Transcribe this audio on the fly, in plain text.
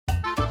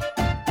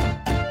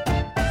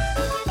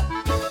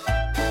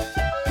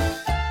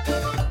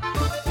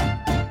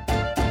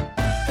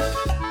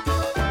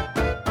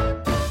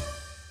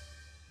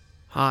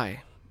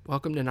Hi,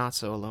 welcome to Not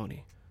So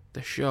Aloney,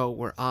 the show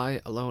where I,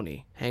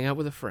 Aloney, hang out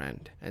with a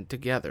friend, and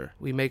together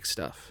we make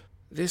stuff.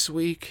 This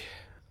week,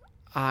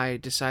 I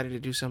decided to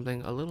do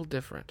something a little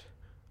different.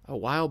 A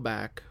while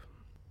back,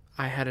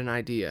 I had an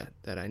idea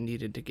that I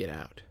needed to get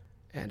out,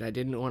 and I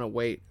didn't want to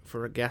wait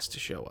for a guest to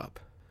show up.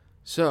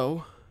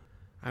 So,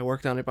 I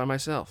worked on it by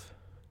myself.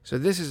 So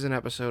this is an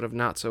episode of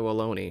Not So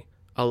Aloney,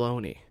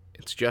 Aloney.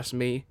 It's just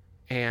me,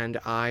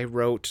 and I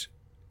wrote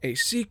a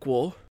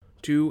sequel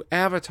to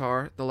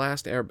Avatar: The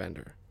Last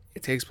Airbender.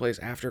 It takes place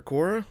after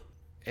Korra,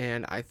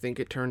 and I think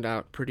it turned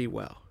out pretty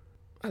well.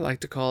 I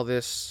like to call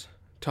this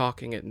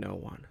Talking at No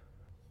One.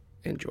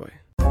 Enjoy.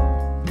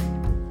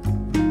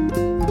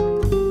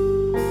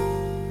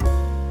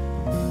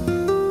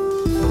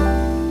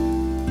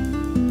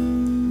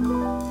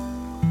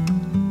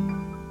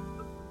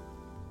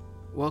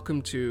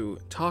 Welcome to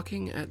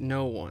Talking at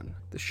No One,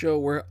 the show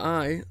where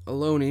I,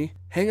 Aloney,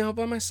 hang out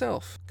by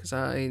myself, because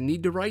I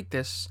need to write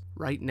this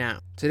right now.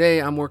 Today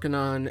I'm working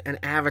on an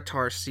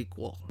Avatar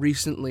sequel.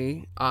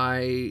 Recently,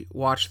 I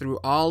watched through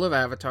all of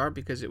Avatar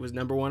because it was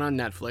number one on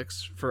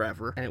Netflix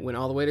forever, and it went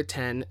all the way to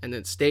 10, and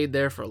then stayed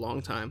there for a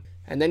long time.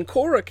 And then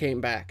Korra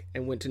came back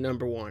and went to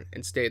number one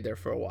and stayed there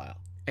for a while.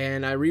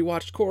 And I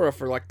rewatched Korra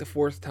for like the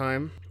fourth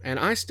time, and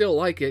I still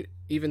like it,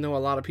 even though a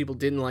lot of people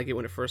didn't like it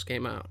when it first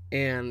came out.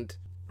 And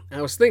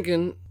I was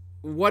thinking,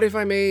 what if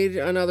I made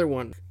another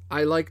one?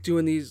 I like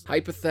doing these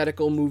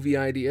hypothetical movie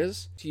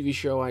ideas, TV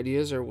show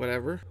ideas, or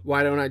whatever.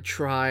 Why don't I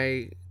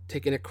try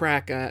taking a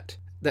crack at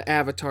the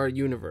Avatar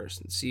universe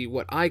and see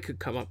what I could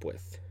come up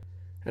with?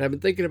 And I've been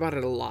thinking about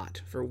it a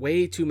lot for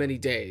way too many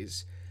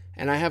days.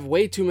 And I have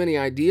way too many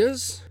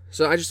ideas,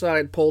 so I just thought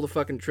I'd pull the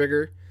fucking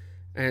trigger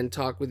and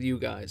talk with you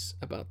guys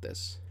about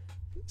this.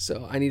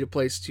 So I need a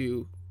place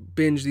to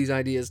binge these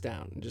ideas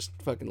down and just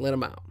fucking let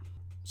them out.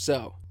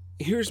 So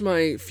here's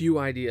my few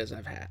ideas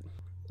I've had.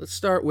 Let's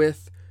start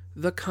with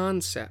the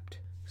concept.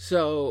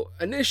 So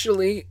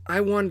initially,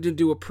 I wanted to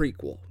do a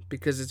prequel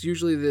because it's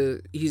usually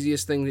the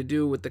easiest thing to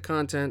do with the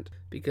content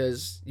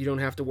because you don't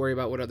have to worry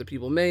about what other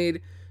people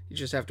made. You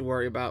just have to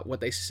worry about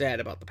what they said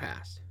about the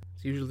past.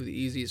 It's usually the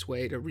easiest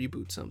way to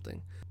reboot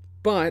something.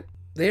 But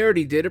they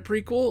already did a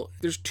prequel.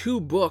 There's 2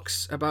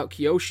 books about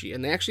Kyoshi,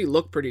 and they actually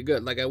look pretty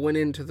good. Like, I went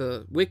into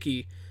the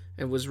wiki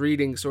and was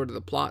reading sort of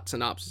the plot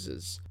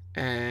synopsises.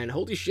 And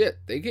holy shit,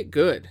 they get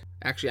good.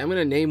 Actually, I'm going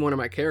to name one of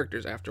my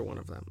characters after one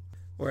of them.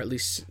 Or at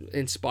least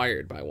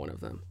inspired by one of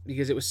them.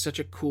 Because it was such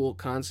a cool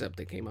concept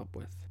they came up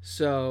with.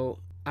 So,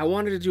 I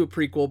wanted to do a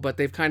prequel, but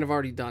they've kind of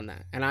already done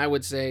that. And I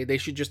would say they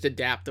should just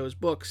adapt those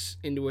books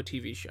into a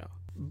TV show.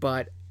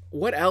 But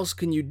what else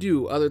can you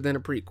do other than a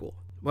prequel?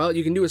 Well,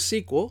 you can do a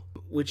sequel,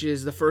 which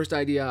is the first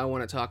idea I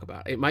want to talk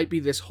about. It might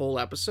be this whole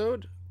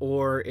episode,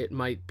 or it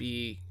might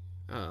be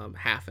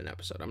half an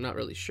episode. I'm not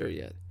really sure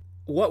yet.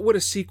 What would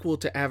a sequel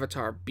to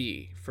Avatar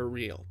be for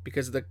real?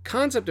 Because the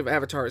concept of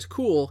Avatar is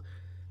cool,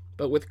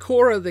 but with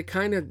Korra, they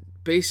kind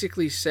of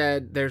basically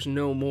said there's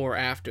no more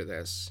after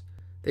this.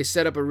 They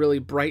set up a really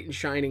bright and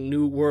shining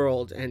new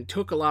world and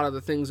took a lot of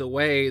the things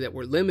away that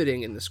were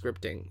limiting in the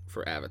scripting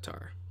for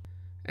Avatar.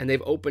 And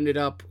they've opened it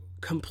up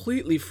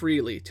completely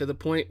freely to the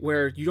point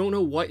where you don't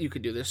know what you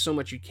could do. There's so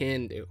much you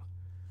can do.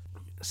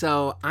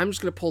 So I'm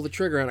just going to pull the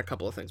trigger on a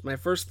couple of things. My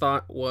first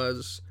thought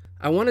was,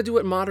 I want to do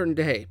it modern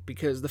day,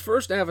 because the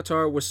first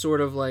Avatar was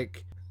sort of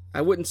like,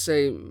 I wouldn't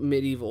say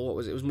medieval, what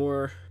was it? It was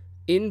more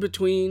in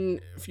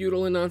between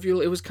feudal and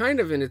non-feudal. It was kind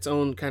of in its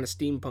own kind of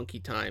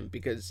steampunky time,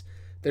 because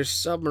there's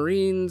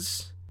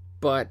submarines,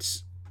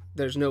 but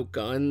there's no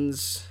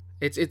guns.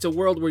 It's a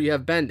world where you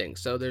have bending,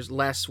 so there's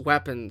less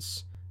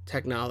weapons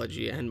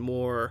technology and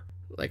more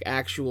like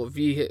actual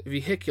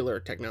vehicular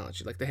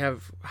technology. Like they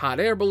have hot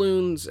air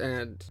balloons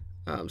and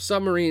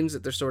submarines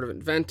that they're sort of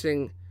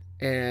inventing,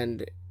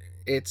 and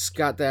it's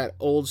got that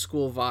old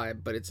school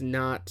vibe, but it's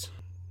not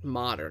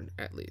modern,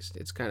 at least.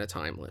 It's kind of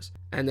timeless.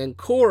 And then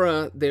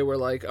Korra, they were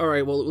like, all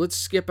right, well, let's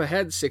skip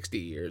ahead 60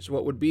 years.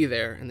 What would be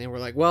there? And they were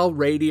like, well,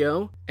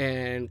 radio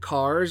and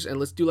cars, and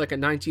let's do like a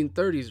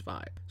 1930s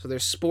vibe. So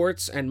there's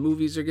sports and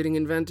movies are getting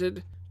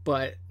invented,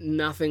 but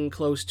nothing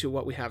close to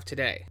what we have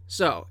today.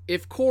 So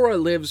if Korra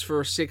lives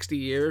for 60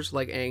 years,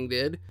 like Aang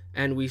did,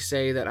 and we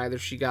say that either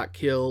she got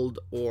killed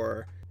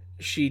or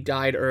she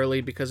died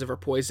early because of her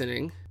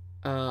poisoning,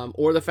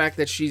 or the fact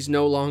that she's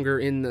no longer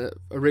in the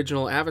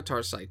original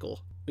Avatar cycle,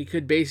 we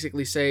could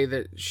basically say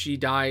that she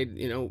died,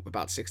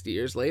 about 60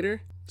 years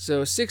later.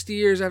 So 60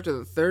 years after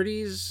the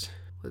 30s,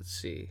 let's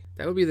see,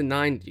 that would be the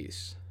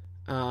 90s.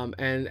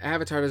 And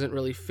Avatar doesn't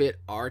really fit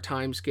our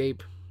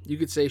timescape. You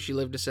could say she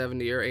lived to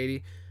 70 or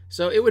 80.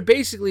 So it would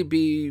basically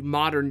be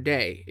modern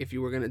day if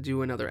you were going to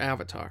do another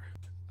Avatar.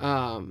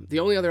 The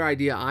only other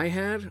idea I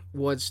had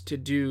was to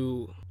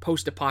do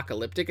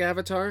post-apocalyptic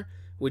Avatar,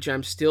 which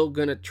I'm still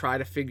going to try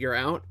to figure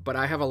out, but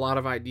I have a lot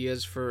of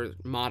ideas for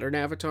modern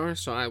Avatar,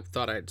 so I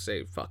thought I'd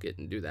say fuck it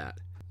and do that.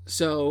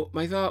 So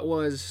my thought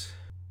was,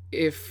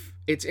 if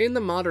it's in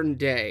the modern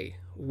day,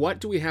 what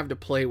do we have to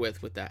play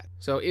with that?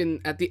 So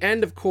at the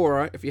end of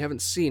Korra, if you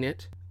haven't seen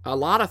it, a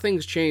lot of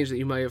things change that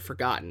you might have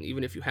forgotten,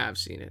 even if you have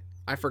seen it.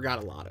 I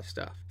forgot a lot of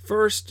stuff.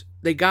 First,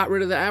 they got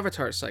rid of the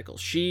avatar cycle.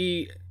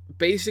 She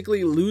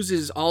basically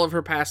loses all of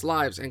her past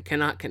lives and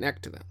cannot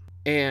connect to them.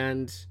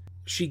 And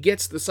she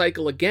gets the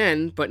cycle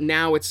again, but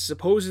now it's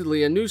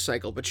supposedly a new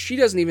cycle. But she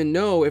doesn't even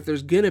know if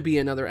there's going to be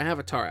another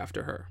avatar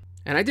after her.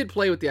 And I did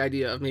play with the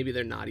idea of maybe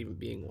there not even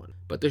being one.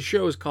 But the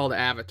show is called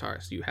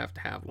Avatar, so you have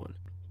to have one.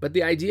 But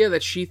the idea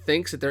that she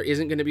thinks that there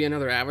isn't going to be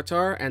another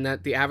avatar and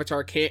that the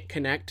avatar can't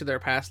connect to their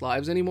past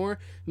lives anymore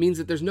means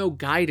that there's no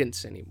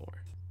guidance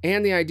anymore.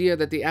 And the idea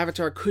that the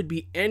avatar could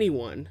be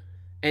anyone,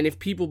 and if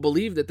people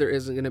believe that there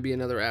isn't going to be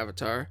another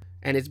avatar,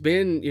 and it's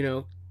been,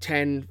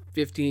 10,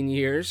 15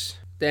 years,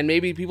 then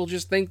maybe people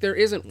just think there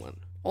isn't one.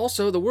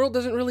 Also, the world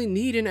doesn't really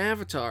need an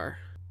avatar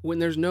when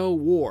there's no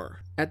war.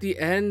 At the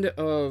end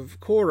of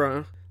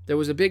Korra, there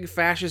was a big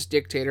fascist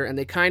dictator, and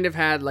they kind of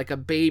had like a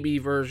baby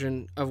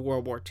version of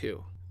World War II,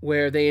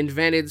 where they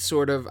invented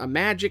sort of a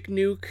magic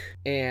nuke,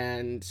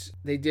 and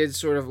they did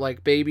sort of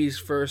like baby's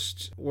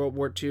first World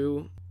War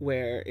II,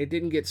 where it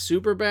didn't get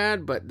super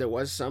bad, but there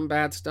was some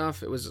bad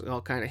stuff. It was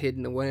all kind of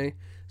hidden away.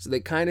 So they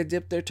kind of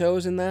dipped their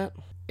toes in that,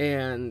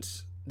 and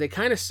they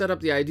kind of set up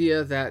the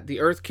idea that the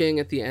Earth King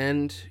at the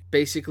end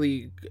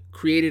basically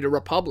created a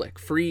republic,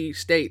 free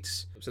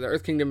states. So the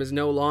Earth Kingdom is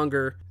no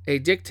longer a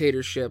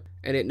dictatorship,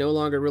 and it no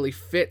longer really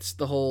fits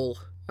the whole,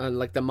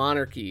 like the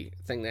monarchy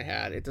thing they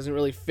had. It doesn't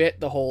really fit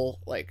the whole,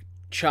 like,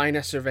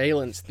 China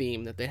surveillance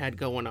theme that they had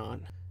going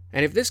on.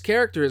 And if this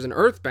character is an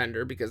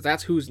earthbender, because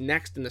that's who's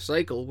next in the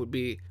cycle, would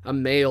be a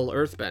male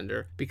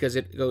earthbender, because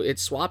it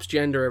swaps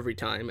gender every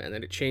time, and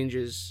then it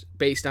changes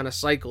based on a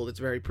cycle that's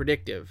very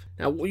predictive.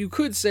 Now, you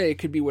could say it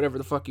could be whatever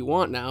the fuck you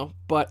want now,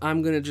 but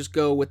I'm going to just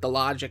go with the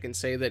logic and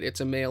say that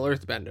it's a male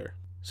earthbender.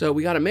 So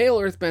we got a male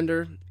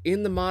earthbender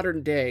in the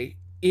modern day,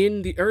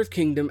 in the Earth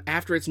Kingdom,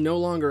 after it's no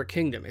longer a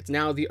kingdom. It's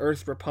now the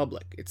Earth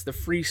Republic. It's the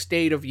free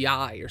state of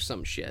Yai or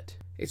some shit.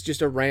 It's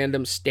just a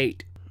random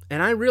state.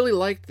 And I really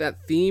liked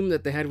that theme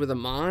that they had with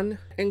Amon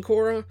and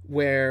Korra,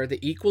 where the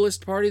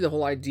Equalist Party, the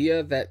whole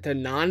idea that the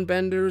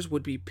non-benders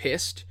would be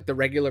pissed. The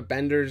regular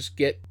benders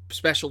get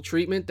special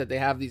treatment, that they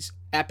have these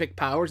epic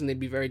powers, and they'd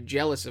be very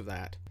jealous of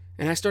that.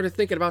 And I started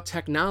thinking about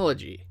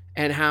technology,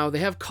 and how they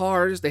have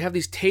cars, they have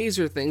these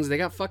taser things, they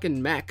got fucking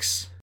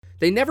mechs.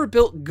 They never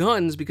built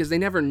guns because they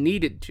never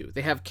needed to.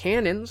 They have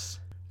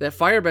cannons that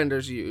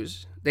firebenders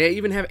use. They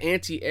even have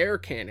anti-air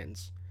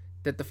cannons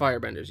that the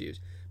firebenders use.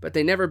 But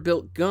they never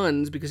built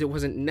guns because it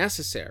wasn't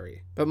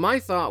necessary. But my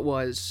thought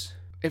was,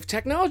 if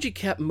technology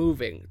kept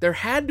moving, there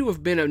had to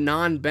have been a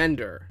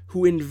non-bender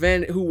who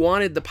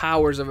wanted the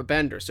powers of a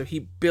bender. So he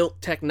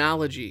built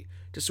technology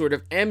to sort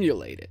of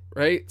emulate it,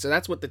 right? So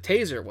that's what the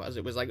taser was.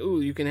 It was like, ooh,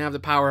 you can have the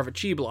power of a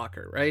chi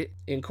blocker, right?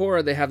 In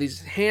Korra, they have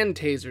these hand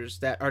tasers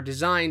that are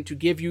designed to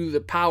give you the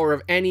power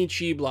of any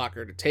chi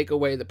blocker to take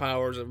away the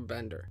powers of a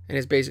bender. And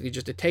it's basically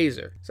just a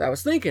taser. So I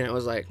was thinking, I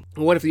was like,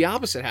 what if the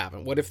opposite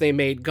happened? What if they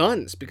made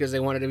guns because they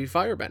wanted to be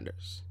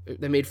firebenders?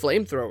 They made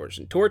flamethrowers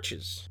and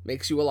torches.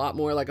 Makes you a lot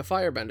more like a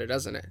firebender,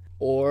 doesn't it?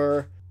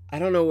 Or, I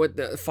don't know what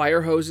the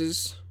fire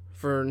hoses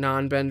for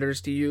non-benders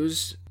to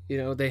use.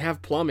 They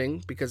have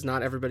plumbing because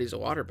not everybody's a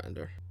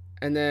waterbender.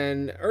 And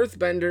then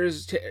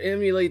earthbenders, to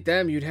emulate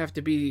them, you'd have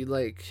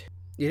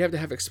to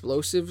have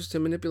explosives to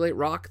manipulate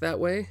rock that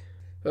way.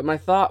 But my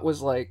thought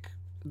was like,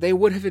 they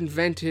would have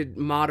invented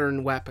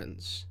modern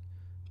weapons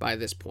by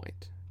this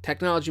point.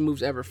 Technology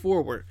moves ever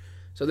forward.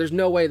 So there's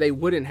no way they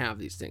wouldn't have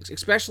these things,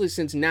 especially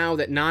since now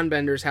that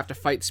non-benders have to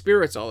fight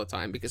spirits all the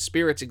time because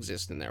spirits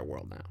exist in their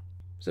world now.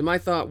 So my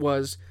thought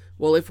was,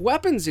 well, if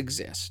weapons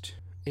exist,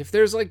 if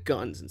there's like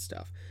guns and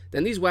stuff,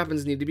 then these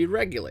weapons need to be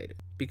regulated.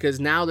 Because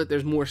now that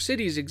there's more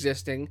cities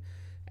existing,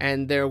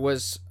 and there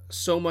was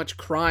so much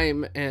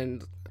crime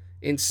and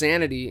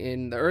insanity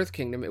in the Earth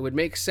Kingdom, it would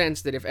make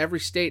sense that if every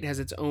state has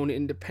its own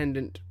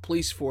independent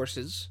police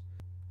forces,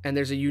 and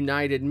there's a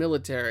united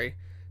military,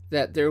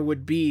 that there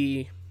would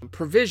be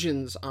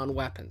provisions on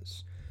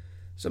weapons.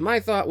 So my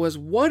thought was,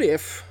 what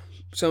if...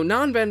 So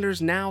non-benders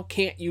now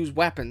can't use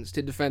weapons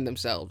to defend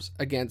themselves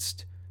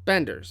against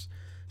benders.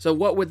 So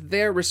what would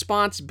their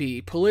response be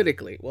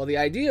politically? Well, the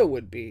idea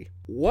would be,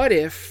 what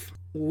if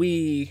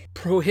we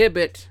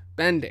prohibit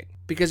bending?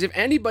 Because if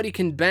anybody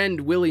can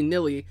bend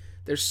willy-nilly,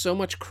 there's so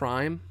much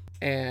crime,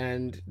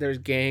 and there's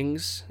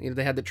gangs.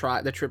 They had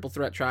the triple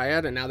threat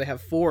triad, and now they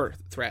have 4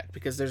 threat,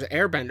 because there's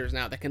airbenders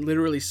now that can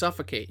literally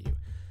suffocate you.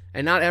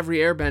 And not every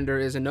airbender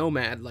is a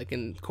nomad, like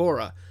in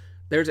Korra.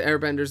 There's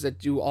airbenders that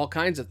do all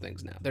kinds of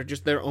things now. They're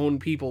just their own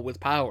people with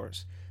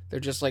powers.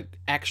 They're just like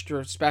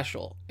extra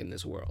special in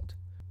this world.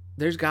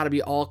 There's got to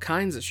be all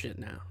kinds of shit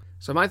now.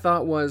 So my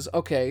thought was,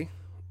 okay,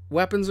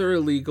 weapons are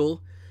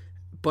illegal,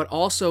 but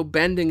also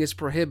bending is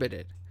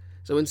prohibited.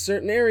 So in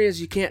certain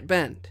areas, you can't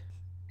bend.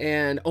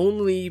 And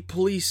only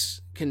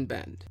police can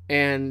bend.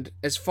 And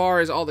as far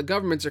as all the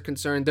governments are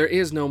concerned, there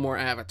is no more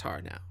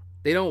Avatar now.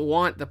 They don't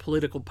want the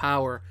political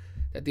power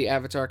that the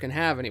Avatar can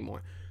have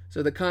anymore.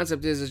 So the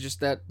concept is just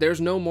that there's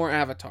no more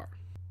Avatar.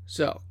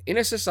 So in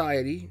a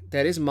society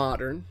that is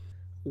modern,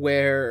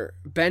 where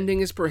bending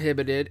is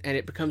prohibited and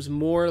it becomes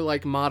more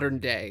like modern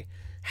day,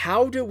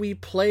 how do we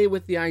play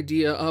with the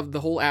idea of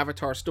the whole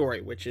Avatar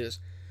story, which is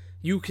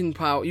you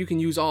can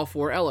use all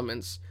 4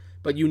 elements,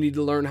 but you need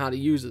to learn how to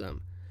use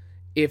them.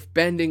 If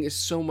bending is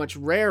so much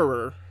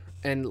rarer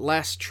and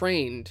less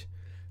trained,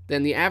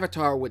 then the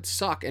Avatar would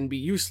suck and be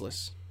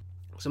useless.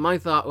 So my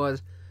thought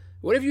was,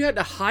 what if you had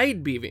to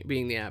hide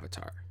being the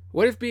Avatar?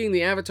 What if being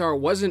the Avatar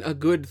wasn't a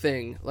good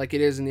thing like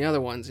it is in the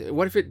other ones?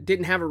 What if it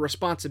didn't have a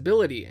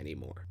responsibility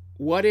anymore?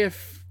 What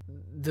if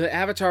the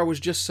Avatar was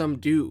just some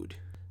dude?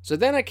 So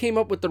then I came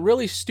up with the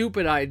really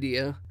stupid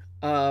idea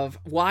of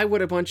why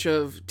would a bunch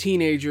of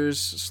teenagers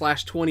 /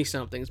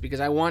 20-somethings, because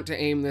I want to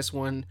aim this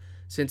one,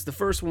 since the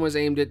first one was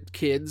aimed at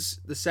kids,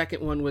 the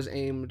second one was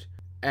aimed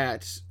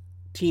at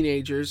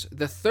teenagers,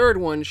 the third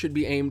one should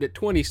be aimed at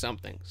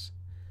 20-somethings,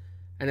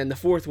 and then the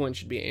fourth one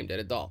should be aimed at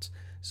adults.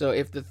 So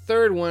if the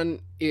third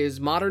one is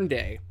modern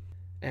day,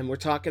 and we're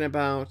talking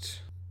about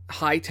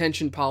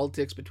high-tension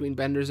politics between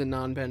benders and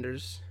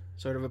non-benders,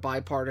 sort of a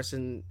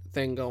bipartisan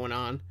thing going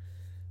on,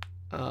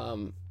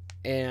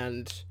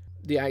 and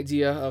the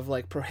idea of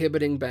like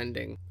prohibiting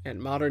bending at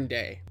modern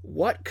day,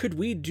 what could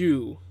we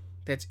do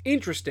that's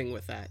interesting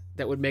with that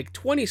would make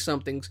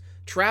 20-somethings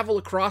travel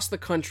across the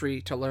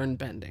country to learn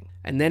bending?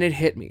 And then it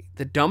hit me,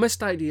 the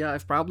dumbest idea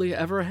I've probably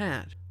ever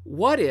had.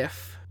 What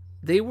if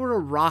they were a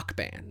rock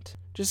band?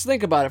 Just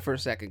think about it for a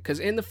second, because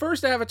in the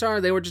first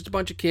Avatar, they were just a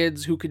bunch of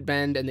kids who could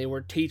bend, and they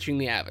were teaching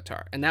the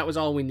Avatar, and that was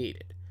all we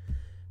needed,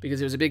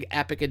 because it was a big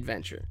epic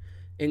adventure.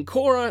 In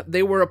Korra,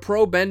 they were a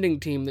pro bending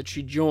team that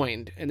she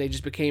joined, and they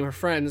just became her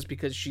friends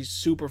because she's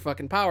super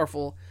fucking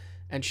powerful,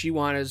 and she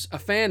was a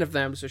fan of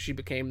them, so she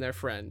became their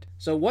friend.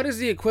 So what is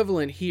the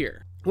equivalent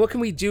here? What can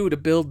we do to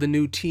build the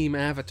new team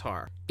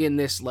Avatar in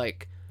this,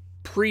 like,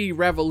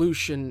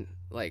 pre-revolution,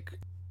 like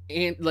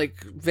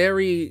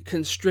very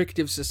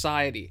constrictive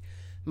society?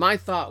 My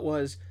thought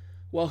was,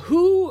 well,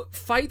 who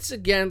fights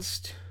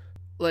against,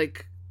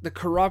 like, the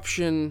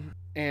corruption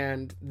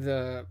and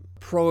the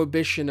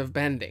prohibition of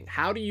bending?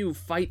 How do you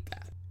fight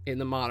that in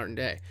the modern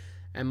day?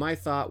 And my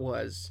thought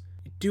was,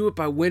 you do it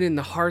by winning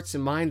the hearts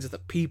and minds of the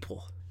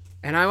people.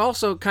 And I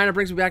also kind of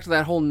brings me back to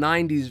that whole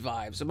 90s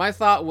vibe. So my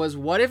thought was,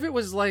 what if it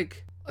was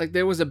like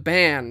there was a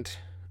band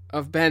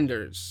of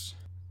benders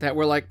that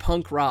were like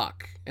punk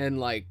rock and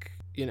like,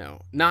 you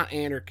know, not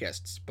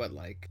anarchists, but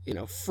like, you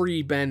know,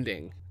 free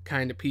bending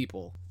kind of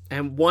people.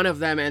 And one of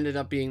them ended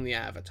up being the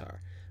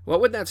Avatar.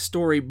 What would that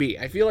story be?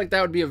 I feel like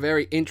that would be a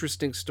very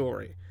interesting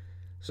story.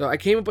 So I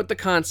came up with the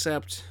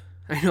concept.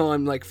 I know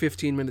I'm like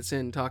 15 minutes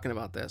in talking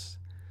about this.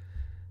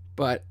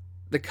 But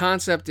the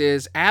concept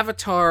is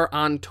Avatar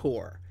on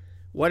tour.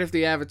 What if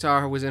the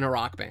Avatar was in a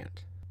rock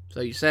band?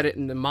 So you set it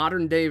in the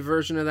modern day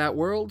version of that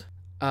world.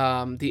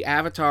 The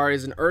Avatar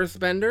is an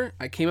earthbender.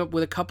 I came up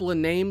with a couple of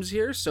names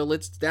here. So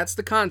that's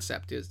the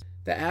concept. Is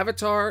the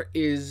Avatar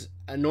is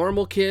a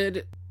normal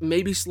kid,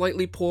 maybe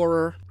slightly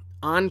poorer,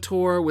 on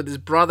tour with his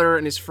brother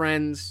and his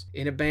friends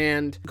in a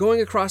band,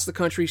 going across the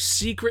country,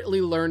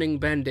 secretly learning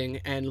bending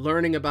and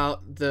learning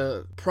about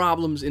the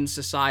problems in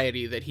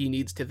society that he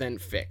needs to then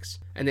fix.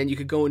 And then you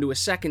could go into a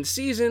second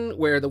season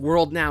where the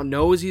world now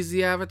knows he's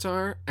the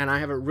Avatar, and I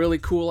have a really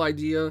cool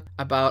idea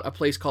about a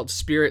place called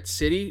Spirit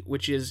City,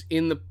 which is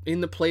in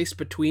the place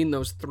between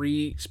those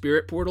 3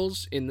 spirit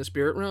portals in the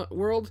spirit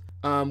world.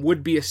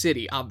 Would be a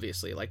city,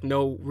 obviously. Like,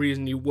 no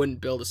reason you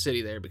wouldn't build a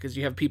city there, because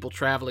you have people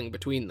traveling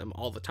between them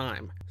all the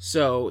time.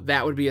 So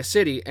that would be a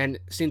city, and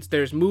since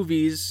there's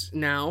movies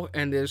now,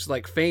 and there's,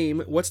 like,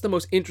 fame, what's the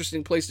most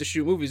interesting place to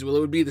shoot movies? Well,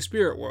 it would be the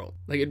spirit world.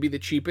 Like, it'd be the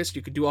cheapest,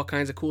 you could do all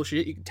kinds of cool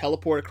shit, you could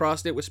teleport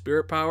across it with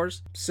spirit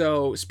powers.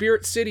 So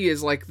Spirit City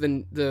is like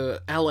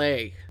the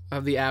LA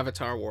of the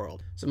Avatar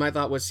world. So my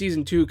thought was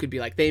season 2 could be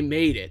like, they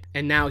made it,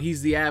 and now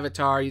he's the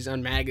Avatar, he's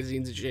on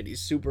magazines and shit,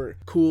 he's super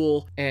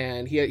cool,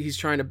 and he's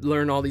trying to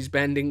learn all these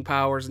bending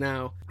powers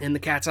now, and the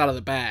cat's out of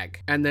the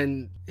bag. And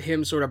then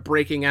him sort of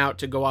breaking out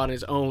to go on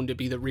his own to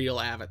be the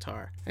real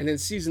Avatar. And then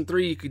season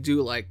 3 you could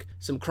do like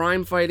some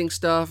crime fighting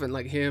stuff, and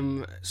like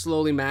him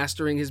slowly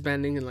mastering his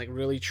bending and like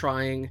really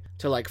trying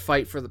to like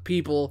fight for the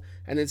people.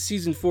 And then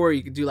season 4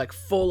 you could do like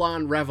full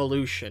on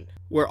revolution,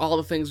 where all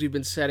the things we've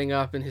been setting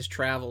up in his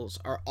travels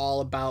are all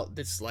about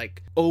this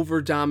like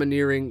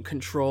over-domineering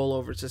control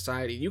over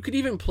society. You could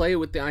even play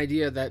with the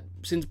idea that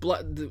since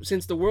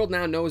the world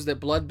now knows that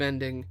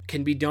bloodbending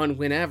can be done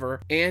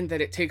whenever, and that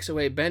it takes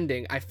away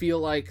bending, I feel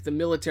like the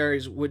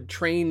militaries would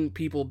train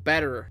people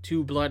better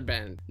to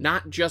bloodbend.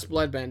 Not just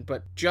bloodbend,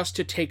 but just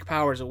to take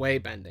powers away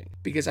bending.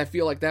 Because I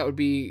feel like that would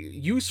be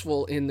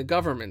useful in the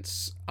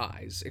government's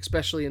eyes,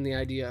 especially in the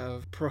idea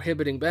of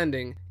prohibiting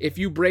bending. If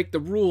you break the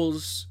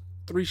rules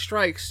 3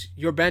 strikes,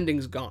 your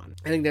bending's gone.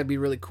 I think that'd be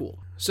really cool.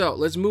 So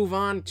let's move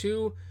on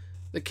to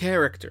the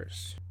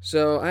characters.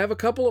 So I have a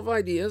couple of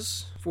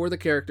ideas for the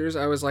characters.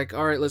 I was like,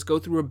 all right, let's go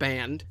through a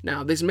band.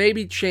 Now, this may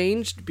be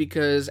changed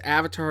because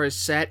Avatar is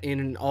set in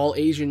an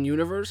all-Asian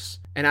universe,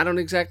 and I don't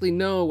exactly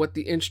know what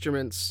the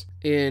instruments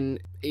in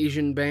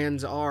Asian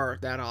bands are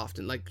that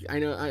often. Like, I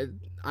know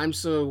I'm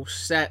so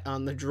set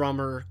on the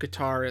drummer,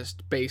 guitarist,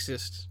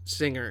 bassist,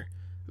 singer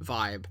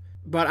vibe.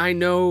 But I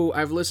know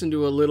I've listened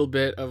to a little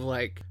bit of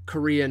like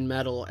Korean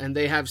metal, and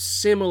they have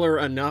similar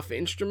enough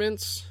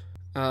instruments.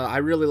 I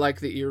really like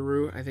the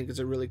Iru. I think it's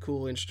a really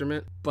cool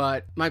instrument.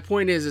 But my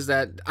point is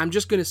that I'm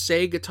just going to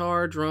say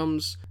guitar,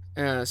 drums,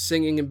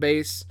 singing, and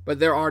bass. But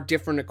there are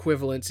different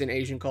equivalents in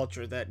Asian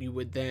culture that you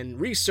would then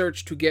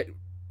research to get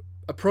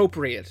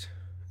appropriate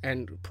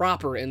and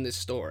proper in this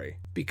story.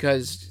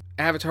 Because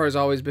Avatar has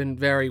always been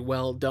very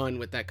well done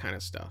with that kind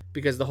of stuff.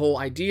 Because the whole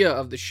idea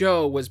of the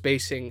show was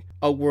basing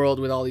a world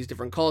with all these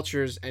different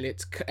cultures. And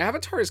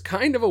Avatar is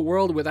kind of a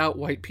world without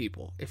white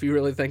people, if you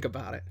really think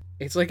about it.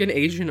 It's like an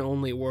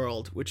Asian-only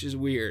world, which is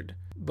weird,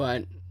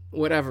 but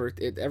whatever.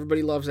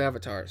 Everybody loves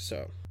Avatar,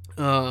 so.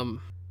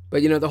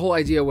 But, the whole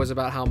idea was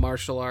about how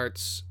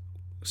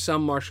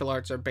some martial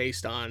arts are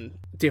based on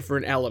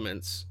different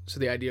elements. So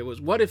the idea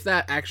was, what if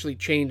that actually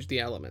changed the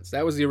elements?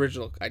 That was the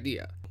original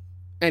idea.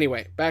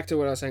 Anyway, back to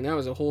what I was saying. That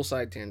was a whole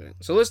side tangent.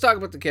 So let's talk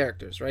about the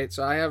characters, right?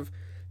 So I have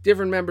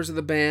different members of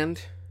the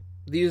band.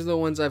 These are the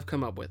ones I've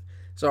come up with.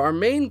 So our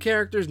main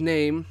character's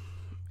name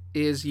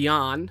is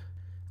Yan.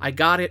 I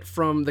got it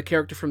from the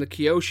character from the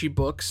Kyoshi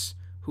books,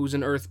 who's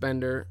an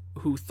earthbender,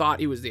 who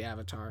thought he was the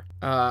Avatar.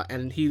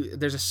 And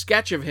there's a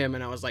sketch of him,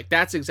 and I was like,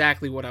 that's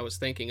exactly what I was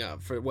thinking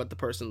of for what the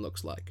person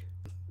looks like.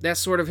 That's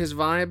sort of his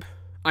vibe.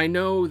 I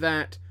know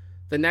that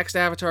the next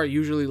Avatar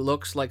usually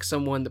looks like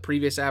someone the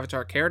previous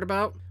Avatar cared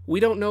about. We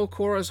don't know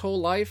Korra's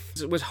whole life.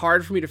 It was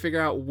hard for me to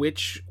figure out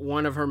which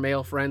one of her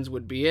male friends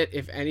would be it,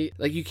 if any.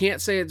 Like, you can't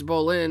say it's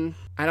Bolin.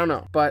 I don't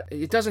know. But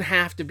it doesn't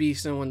have to be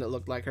someone that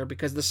looked like her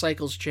because the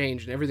cycles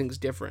change and everything's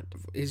different.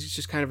 He's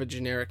just kind of a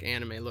generic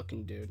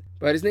anime-looking dude.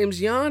 But his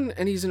name's Yan,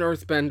 and he's an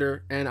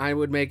earthbender, and I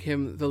would make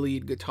him the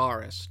lead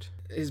guitarist.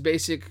 His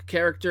basic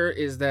character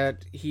is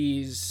that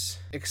he's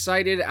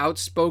excited,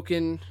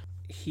 outspoken.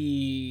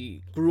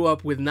 He grew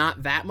up with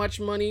not that much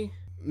money.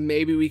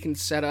 Maybe we can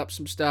set up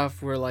some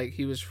stuff where, like,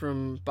 he was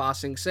from Ba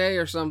Sing Se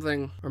or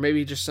something, or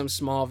maybe just some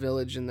small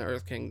village in the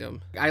Earth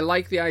Kingdom. I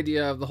like the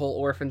idea of the whole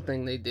orphan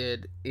thing they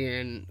did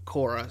in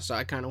Korra, so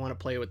I kind of want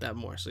to play with that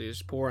more. So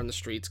he's poor on the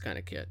streets kind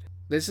of kid.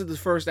 This is the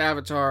first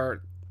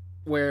Avatar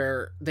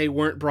where they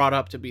weren't brought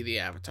up to be the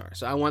Avatar,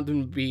 so I want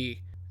them to be,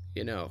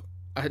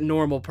 a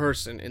normal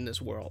person in this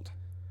world.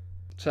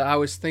 So I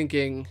was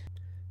thinking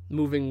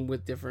moving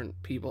with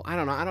different people. I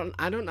don't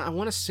know. I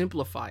want to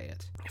simplify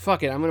it.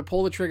 Fuck it. I'm going to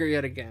pull the trigger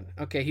yet again.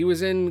 Okay, he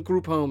was in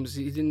group homes.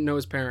 He didn't know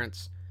his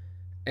parents.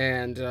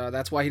 And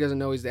that's why he doesn't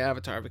know he's the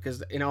Avatar,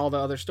 because in all the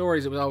other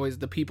stories, it was always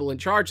the people in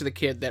charge of the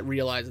kid that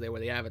realized they were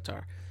the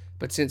Avatar.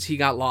 But since he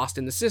got lost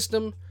in the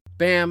system,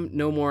 bam,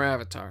 no more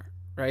Avatar,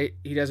 right?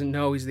 He doesn't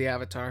know he's the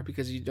Avatar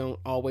because you don't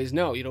always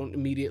know. You don't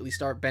immediately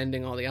start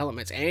bending all the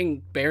elements.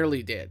 Aang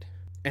barely did.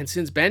 And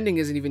since bending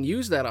isn't even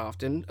used that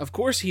often, of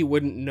course he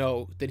wouldn't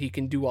know that he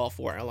can do all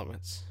 4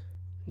 elements.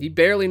 He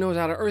barely knows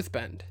how to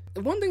earthbend. The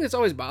one thing that's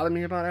always bothered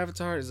me about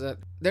Avatar is that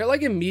they're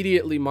like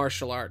immediately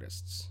martial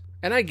artists.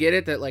 And I get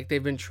it that like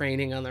they've been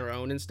training on their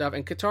own and stuff,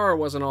 and Katara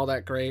wasn't all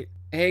that great.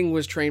 Aang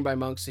was trained by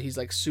monks, so he's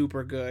like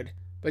super good.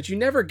 But you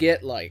never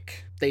get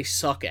like, they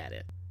suck at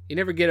it. You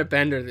never get a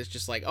bender that's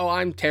just like, oh,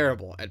 I'm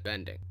terrible at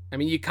bending. I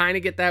mean, you kind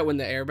of get that when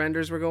the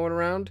airbenders were going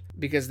around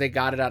because they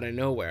got it out of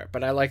nowhere.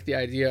 But I like the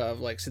idea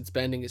of, like, since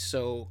bending is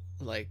so,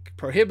 like,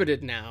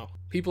 prohibited now,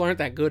 people aren't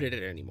that good at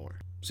it anymore.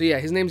 So, yeah,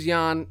 his name's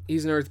Yan.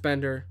 He's an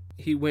earthbender.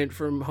 He went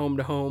from home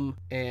to home,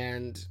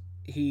 and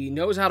he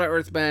knows how to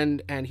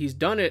earthbend, and he's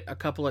done it a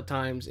couple of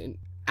times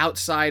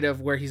outside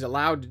of where he's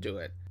allowed to do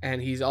it.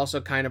 And he's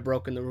also kind of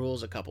broken the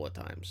rules a couple of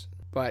times.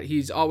 But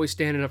he's always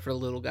standing up for the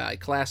little guy.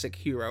 Classic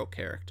hero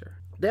character.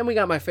 Then we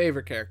got my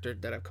favorite character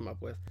that I've come up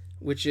with,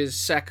 which is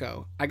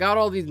Sekko. I got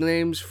all these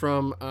names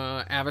from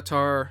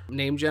Avatar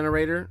Name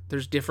Generator.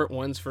 There's different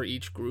ones for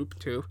each group,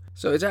 too.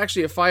 So it's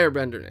actually a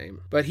firebender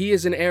name. But he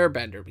is an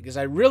airbender, because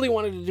I really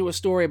wanted to do a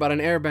story about an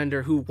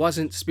airbender who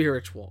wasn't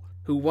spiritual,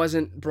 who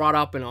wasn't brought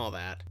up in all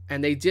that.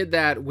 And they did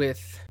that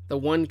with the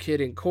one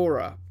kid in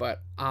Korra,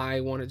 but I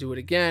want to do it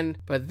again.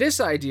 But this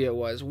idea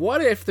was,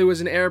 what if there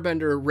was an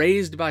airbender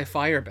raised by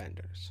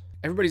firebenders?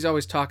 Everybody's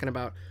always talking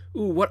about,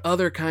 ooh, what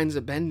other kinds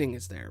of bending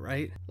is there,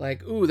 right?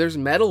 Like, ooh, there's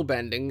metal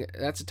bending.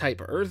 That's a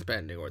type of earth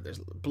bending, or there's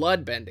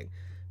blood bending.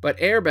 But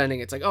air bending,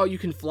 it's like, oh, you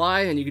can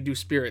fly and you can do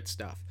spirit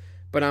stuff.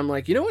 But I'm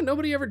like, you know what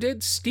nobody ever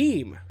did?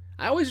 Steam.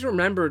 I always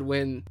remembered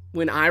when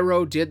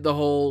Iroh did the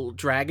whole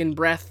dragon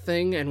breath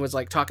thing and was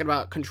like talking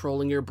about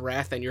controlling your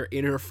breath and your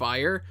inner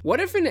fire.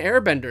 What if an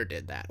airbender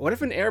did that? What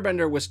if an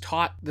airbender was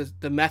taught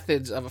the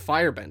methods of a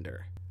firebender?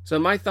 So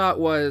my thought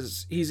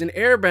was, he's an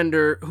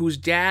airbender whose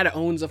dad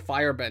owns a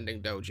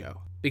firebending dojo.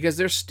 Because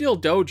there's still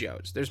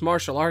dojos. There's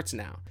martial arts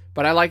now.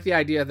 But I like the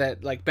idea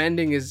that, like,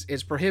 bending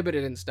is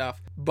prohibited and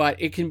stuff,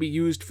 but it can be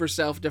used for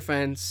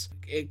self-defense.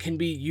 It can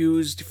be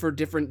used for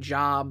different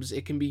jobs.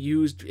 It can be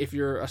used if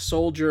you're a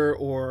soldier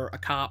or a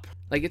cop.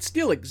 Like, it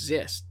still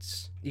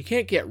exists. You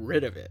can't get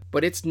rid of it.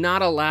 But it's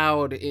not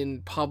allowed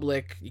in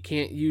public. You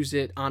can't use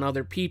it on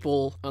other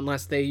people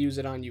unless they use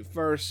it on you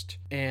first.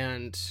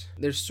 And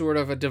there's sort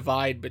of a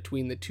divide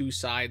between the two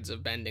sides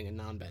of bending and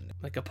non-bending.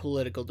 Like a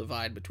political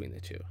divide between the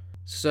two.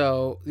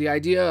 So the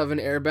idea of an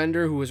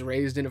airbender who was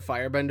raised in a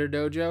firebender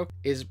dojo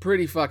is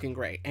pretty fucking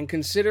great. And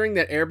considering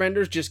that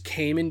airbenders just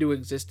came into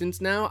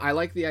existence now, I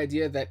like the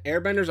idea that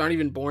airbenders aren't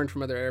even born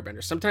from other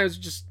airbenders. Sometimes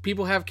just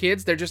people have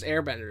kids, they're just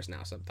airbenders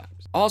now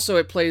sometimes. Also,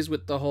 it plays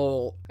with the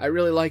whole, I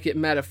really like it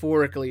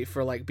metaphorically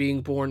for like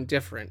being born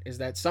different, is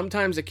that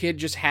sometimes a kid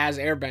just has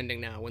airbending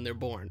now when they're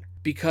born.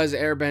 Because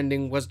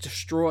airbending was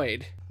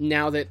destroyed,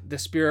 now that the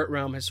spirit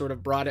realm has sort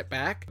of brought it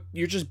back,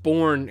 you're just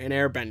born an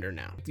airbender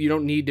now. You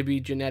don't need to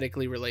be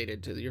genetically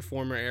related to your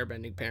former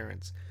airbending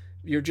parents.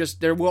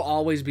 There will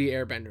always be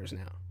airbenders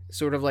now.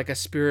 Sort of like a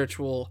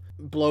spiritual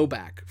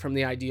blowback from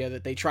the idea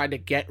that they tried to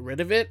get rid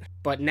of it,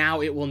 but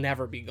now it will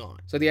never be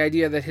gone. So the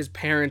idea that his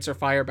parents are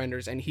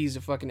firebenders and he's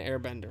a fucking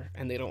airbender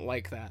and they don't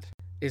like that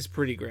is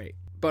pretty great.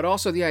 But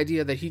also the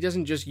idea that he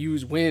doesn't just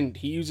use wind,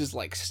 he uses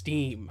like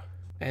steam.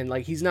 And,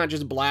 like, he's not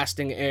just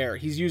blasting air.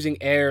 He's using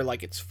air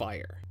like it's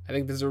fire. I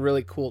think this is a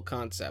really cool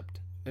concept.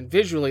 And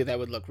visually, that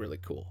would look really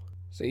cool.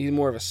 So he's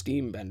more of a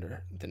steam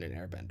bender than an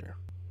airbender.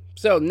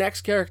 So,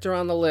 next character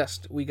on the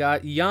list, we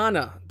got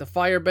Yana, the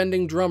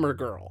firebending drummer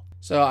girl.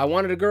 So I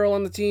wanted a girl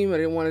on the team. I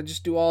didn't want to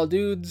just do all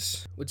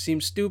dudes. It would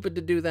seem stupid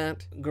to do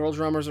that. Girl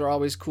drummers are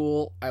always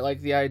cool. I like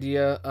the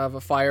idea of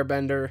a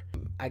firebender.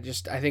 I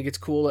think it's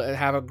cool to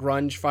have a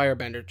grunge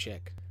firebender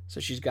chick. So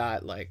she's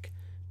got, like,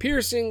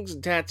 piercings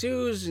and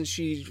tattoos, and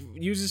she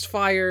uses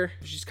fire.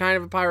 She's kind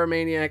of a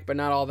pyromaniac, but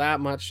not all that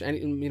much,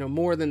 and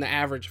more than the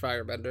average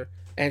firebender.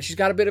 And she's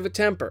got a bit of a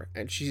temper,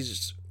 and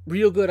she's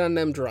real good on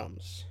them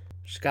drums.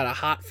 She's got a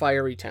hot,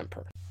 fiery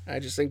temper. I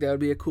just think that would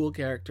be a cool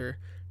character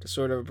to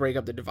sort of break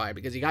up the divide,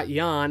 because you got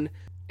Jan,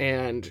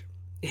 and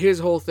his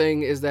whole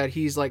thing is that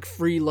he's like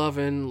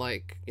free-loving,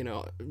 like,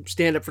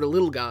 stand up for the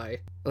little guy,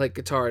 like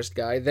guitarist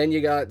guy. Then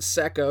you got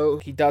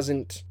Seko. He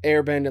doesn't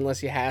airbend unless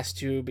he has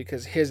to,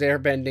 because his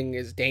airbending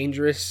is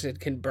dangerous. It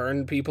can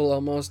burn people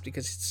almost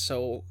because it's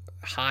so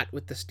hot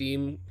with the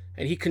steam,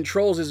 and he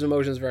controls his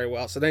emotions very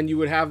well. So then you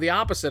would have the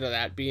opposite of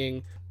that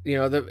being,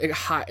 the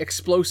hot,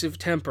 explosive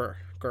temper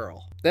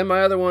girl. Then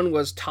my other one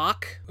was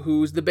Tak,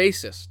 who's the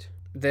bassist.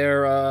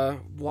 They're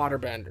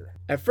waterbender.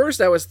 At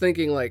first I was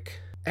thinking, like,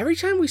 every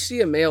time we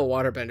see a male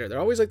waterbender, they're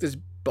always like this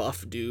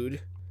buff dude.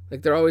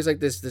 Like, they're always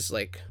like this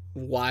like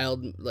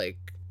wild,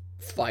 like,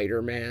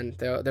 fighter man.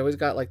 They always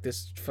got like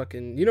this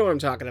fucking, you know what I'm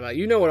talking about.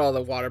 You know what all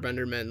the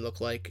waterbender men look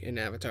like in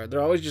Avatar.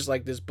 They're always just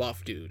like this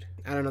buff dude.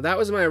 I don't know. That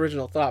was my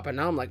original thought, but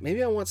now I'm like,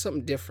 maybe I want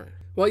something different.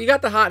 Well, you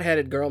got the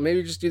hot-headed girl.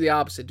 Maybe just do the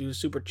opposite. Do a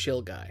super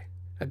chill guy.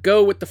 A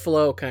go with the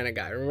flow kind of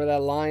guy. Remember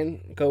that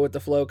line? Go with the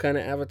flow kind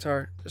of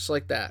Avatar? Just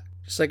like that.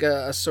 Just like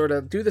a sort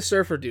of, do the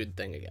surfer dude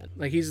thing again.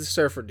 Like, he's the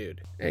surfer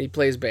dude, and he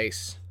plays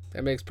bass.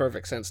 That makes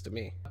perfect sense to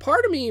me.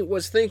 Part of me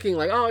was thinking,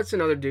 like, oh, it's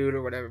another dude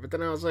or whatever, but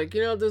then I was like,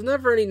 there's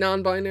never any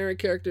non-binary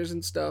characters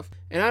and stuff,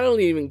 and I don't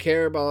even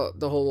care about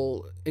the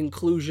whole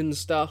inclusion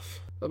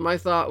stuff. But my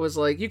thought was,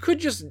 like, you could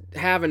just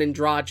have an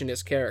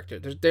androgynous character.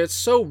 They're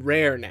so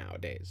rare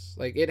nowadays.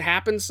 Like, it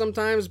happens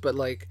sometimes, but,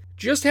 like,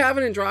 just have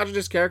an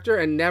androgynous character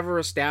and never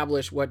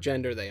establish what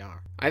gender they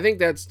are. I think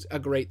that's a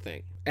great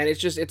thing. And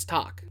it's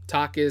Tak.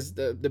 Tak is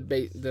the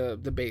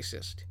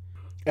bassist.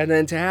 And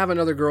then to have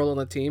another girl on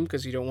the team,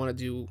 because you don't want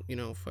to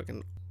do,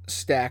 fucking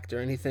stacked or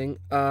anything,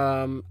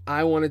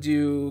 I want to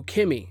do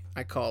Kimmy,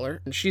 I call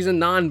her. And she's a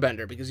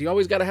non-bender, because you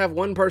always got to have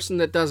one person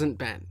that doesn't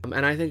bend.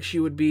 And I think she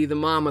would be the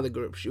mom of the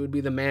group. She would be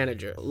the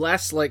manager.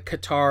 Less like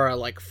Katara,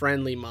 like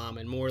friendly mom,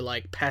 and more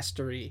like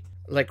pestery,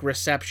 like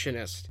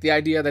receptionist. The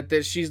idea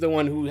that she's the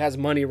one who has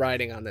money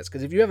riding on this.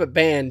 Because if you have a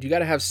band, you got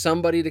to have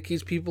somebody that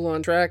keeps people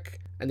on track.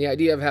 And the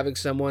idea of having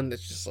someone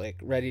that's just, like,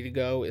 ready to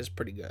go is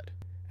pretty good.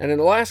 And then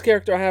the last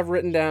character I have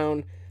written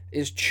down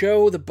is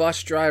Cho, the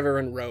bus driver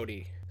and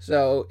roadie.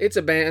 So, it's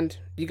a band.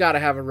 You gotta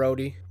have a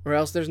roadie, or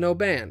else there's no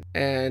band.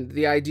 And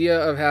the idea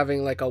of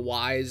having, like, a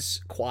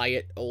wise,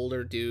 quiet,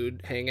 older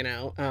dude hanging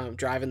out,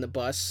 driving the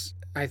bus,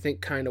 I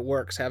think kind of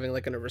works. Having,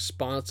 like, a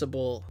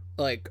responsible,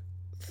 like,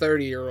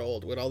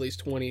 30-year-old with all these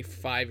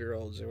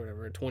 25-year-olds or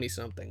whatever,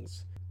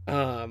 20-somethings,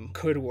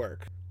 could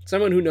work.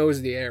 Someone who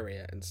knows the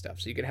area and stuff,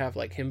 so you could have,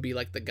 like, him be,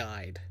 like, the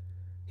guide.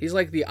 He's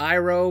like the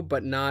Iroh,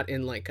 but not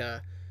in, like,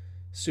 a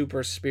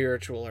super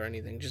spiritual or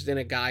anything, just in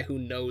a guy who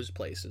knows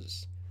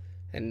places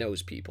and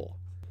knows people.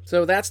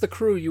 So that's the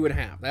crew you would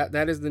have.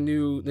 That is the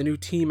new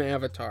team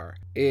Avatar.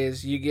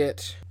 Is you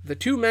get the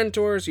two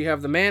mentors, you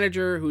have the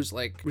manager who's,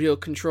 like, real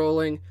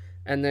controlling,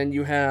 and then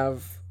you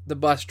have the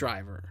bus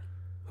driver,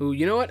 who,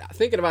 you know what,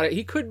 thinking about it,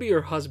 he could be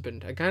her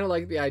husband. I kind of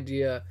like the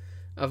idea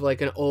of,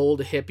 like, an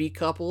old hippie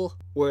couple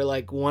where,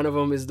 like, one of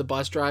them is the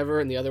bus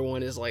driver and the other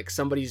one is, like,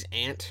 somebody's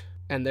aunt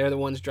and they're the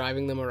ones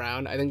driving them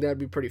around. I think that'd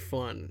be pretty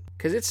fun,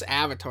 because it's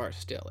Avatar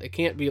still. It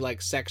can't be,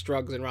 like, sex,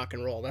 drugs, and rock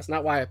and roll. That's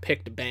not why I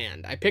picked a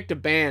band. I picked a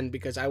band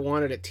because I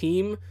wanted a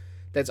team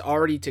that's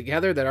already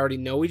together, that already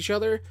know each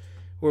other,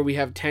 where we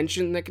have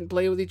tension that can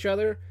play with each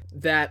other,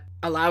 that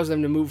allows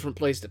them to move from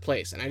place to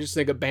place. And I just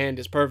think a band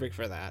is perfect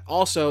for that.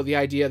 Also, the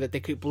idea that they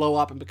could blow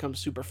up and become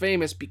super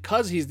famous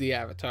because he's the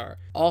Avatar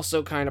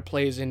also kind of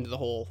plays into the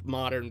whole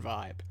modern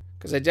vibe.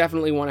 Because I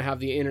definitely want to have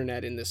the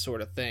internet in this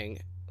sort of thing.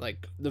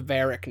 like the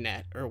Varric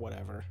net or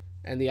whatever.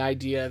 And the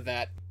idea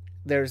that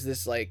there's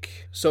this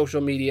like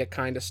social media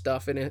kind of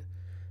stuff in it,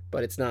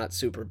 but it's not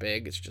super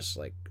big. It's just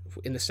like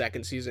in the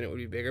second season it would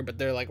be bigger, but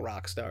they're like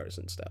rock stars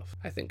and stuff.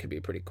 I think could be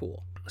pretty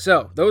cool.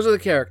 So those are the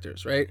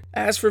characters, right?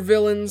 As for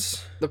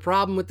villains, the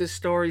problem with this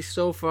story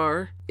so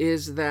far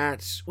is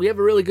that we have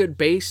a really good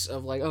base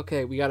of like,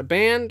 okay, we got a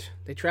band,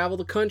 they travel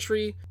the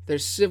country,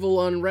 there's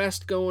civil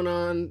unrest going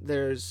on,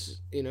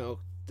 there's, you know,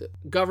 the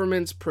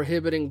government's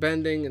prohibiting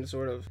bending and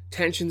sort of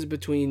tensions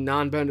between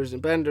non-benders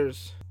and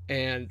benders.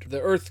 And the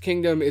Earth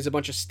Kingdom is a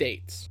bunch of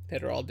states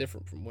that are all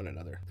different from one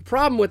another. The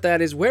problem with that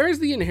is, where is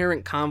the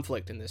inherent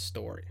conflict in this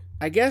story?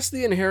 I guess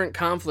the inherent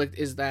conflict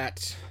is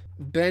that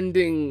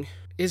bending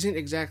isn't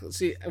exactly...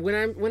 See, when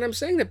I'm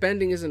saying that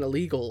bending isn't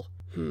illegal,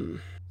 I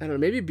don't know,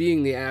 maybe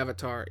being the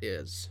Avatar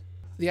is.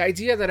 The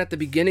idea that at the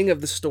beginning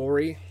of the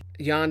story,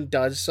 Jan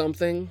does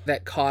something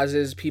that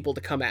causes people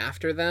to come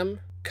after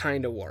them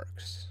kind of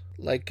works.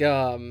 Like,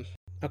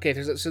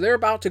 okay, so they're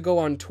about to go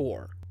on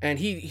tour. And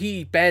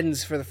he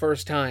bends for the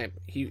first time.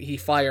 He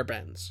fire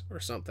bends or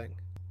something.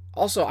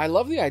 Also, I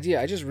love the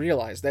idea. I just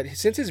realized that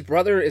since his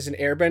brother is an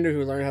airbender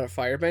who learned how to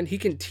firebend, he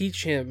can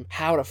teach him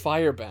how to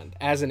firebend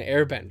as an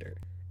airbender.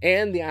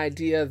 And the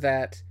idea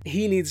that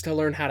he needs to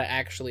learn how to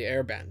actually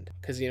airbend.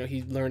 Because, you know,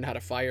 he learned how to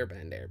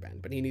firebend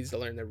airbend, but he needs to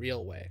learn the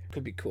real way.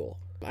 Could be cool.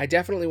 I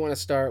definitely want to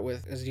start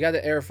with, as you got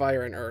the air,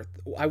 fire, and earth.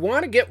 I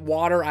want to get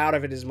water out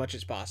of it as much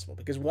as possible,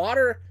 because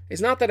water,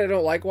 it's not that I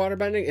don't like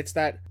waterbending, it's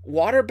that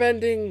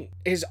waterbending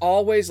is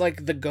always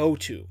like the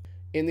go-to.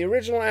 In the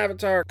original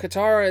Avatar,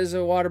 Katara is a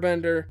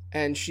waterbender,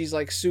 and she's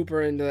like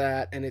super into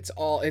that, and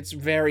it's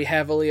very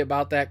heavily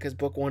about that because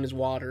book 1 is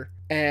water.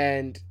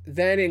 And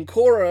then in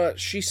Korra,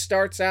 she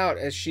starts out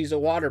as she's a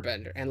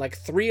waterbender, and like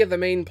 3 of the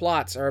main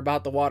plots are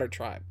about the water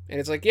tribe.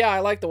 And it's like, yeah, I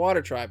like the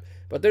water tribe,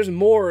 but there's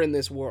more in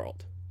this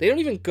world. They don't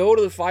even go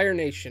to the Fire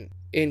Nation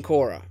in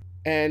Korra.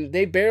 And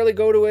they barely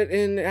go to it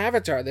in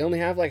Avatar. They only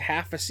have like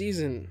half a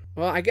season.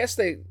 Well, I guess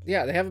they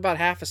have about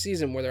half a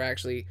season where they're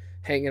actually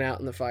hanging out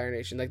in the Fire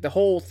Nation. Like the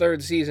whole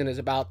 3rd season is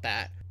about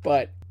that.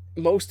 But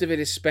most of it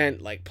is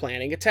spent like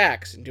planning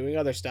attacks and doing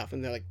other stuff.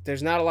 And they're like,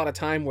 there's not a lot of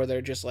time where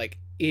they're just like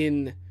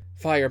in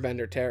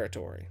Firebender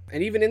territory.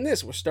 And even in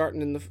this, we're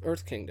starting in the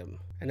Earth Kingdom.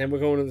 And then we're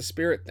going to the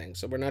Spirit thing.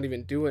 So we're not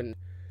even doing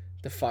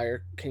the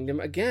Fire Kingdom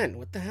again.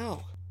 What the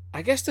hell?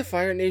 I guess the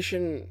Fire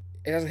Nation,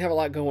 it doesn't have a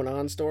lot going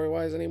on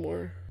story-wise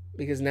anymore.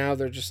 Because now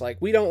they're just like,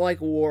 we don't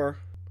like war.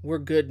 We're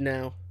good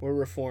now. We're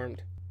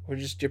reformed. We're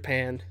just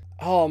Japan.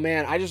 Oh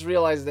man, I just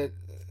realized that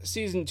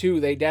season 2,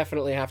 they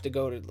definitely have to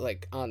go to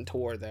like on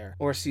tour there.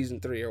 Or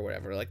season 3 or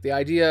whatever. Like the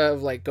idea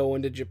of like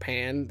going to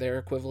Japan, their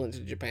equivalent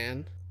to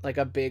Japan. Like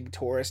a big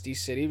touristy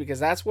city.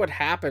 Because that's what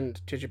happened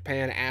to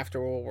Japan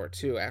after World War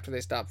II. After they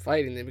stopped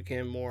fighting, they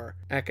became more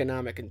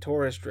economic and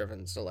tourist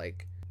driven. So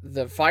like,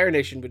 the Fire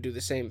Nation would do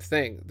the same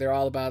thing. They're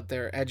all about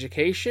their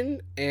education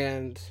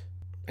and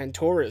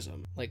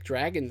tourism, like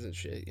dragons and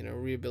shit, you know,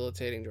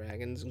 rehabilitating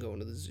dragons and going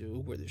to the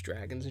zoo where there's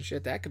dragons and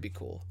shit. That could be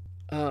cool.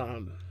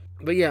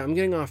 But yeah, I'm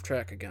getting off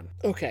track again.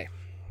 Okay,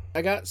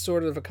 I got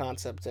sort of a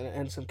concept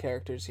and some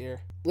characters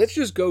here. Let's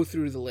just go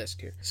through the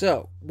list here.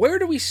 So, where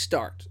do we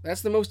start?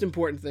 That's the most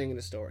important thing in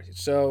the story.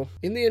 So,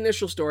 in the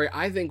initial story,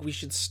 I think we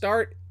should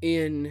start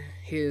in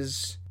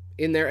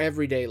their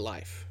everyday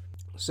life.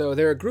 So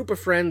they're a group of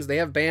friends, they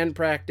have band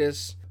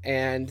practice,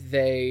 and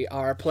they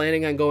are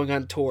planning on going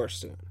on tour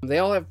soon. They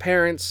all have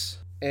parents,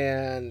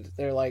 and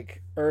they're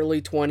like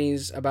early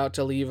 20s, about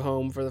to leave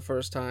home for the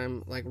first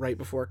time, like right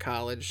before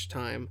college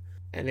time.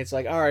 And it's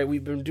like, all right,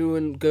 we've been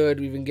doing good,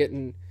 we've been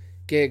getting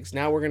gigs,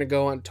 now we're going to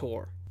go on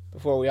tour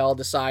before we all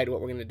decide what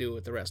we're going to do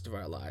with the rest of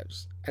our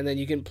lives. And then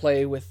you can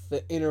play with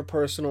the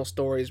interpersonal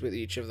stories with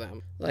each of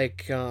them.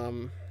 Like,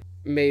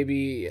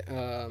 maybe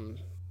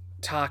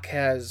Tak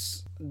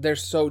has... They're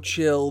so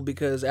chill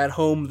because at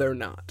home they're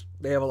not.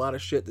 They have a lot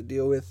of shit to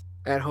deal with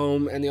at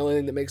home, and the only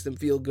thing that makes them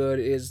feel good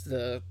is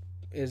the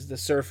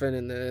surfing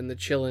and the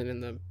chilling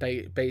and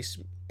the bass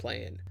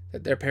playing.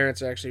 That their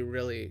parents are actually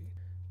really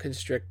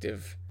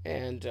constrictive,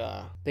 and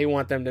they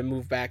want them to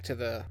move back to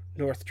the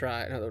North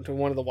Tribe, to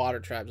one of the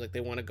water tribes. Like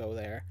they want to go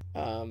there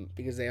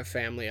because they have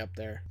family up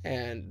there,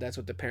 and that's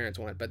what the parents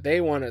want. But they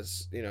want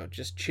to, you know,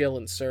 just chill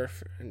and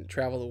surf and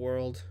travel the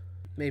world.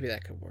 Maybe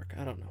that could work.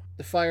 I don't know.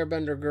 The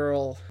Firebender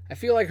girl, I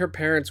feel like her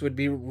parents would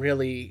be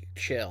really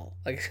chill.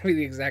 Like, it's gonna be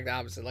the exact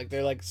opposite. Like,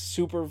 they're like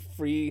super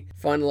free,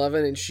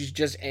 fun-loving, and she's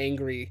just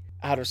angry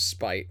out of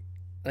spite.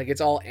 Like,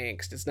 it's all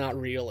angst. It's not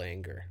real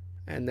anger.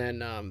 And then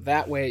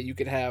that way you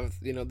could have,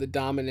 you know, the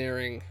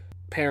domineering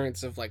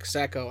parents of like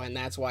Sekko, and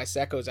that's why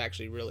Sekko's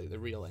actually really the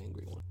real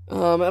angry one.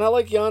 And I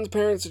like Jan's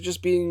parents are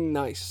just being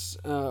nice.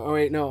 Oh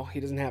wait, no, he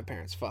doesn't have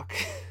parents. Fuck.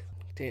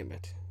 Damn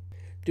it.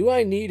 Do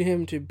I need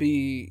him to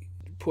be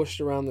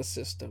pushed around the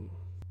system?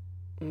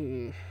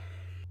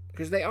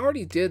 Because they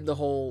already did the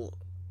whole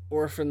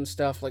orphan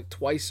stuff like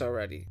twice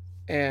already.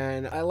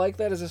 And I like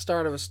that as a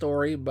start of a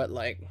story, but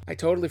like, I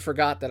totally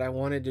forgot that I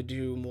wanted to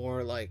do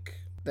more like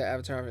the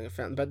Avatar having a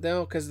family. But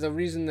no, because the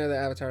reason they're the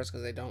Avatar is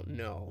because they don't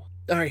know.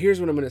 All right, here's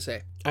what I'm going to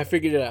say. I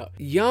figured it out.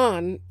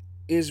 Jan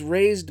is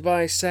raised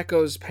by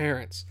Seko's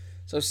parents.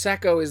 So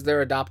Seko is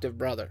their adoptive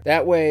brother.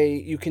 That way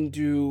you can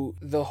do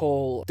the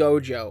whole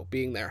dojo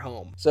being their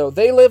home. So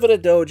they live at a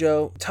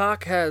dojo.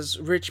 Tak has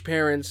rich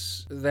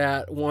parents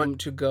that want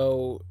to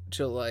go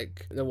to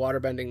like the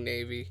waterbending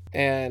navy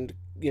and,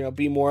 you know,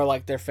 be more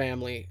like their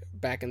family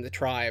back in the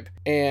tribe.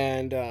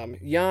 And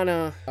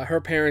Yana,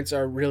 her parents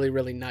are really,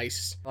 really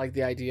nice. I like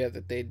the idea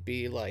that they'd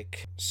be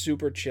like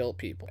super chill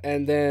people.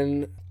 And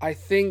then I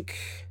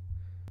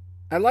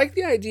like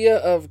the idea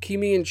of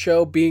Kimi and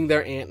Cho being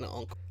their aunt and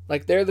uncle.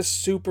 Like, they're the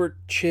super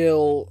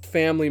chill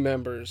family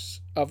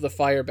members of the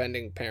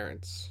firebending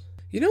parents.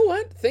 You know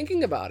what?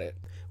 Thinking about it,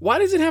 why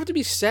does it have to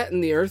be set in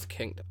the Earth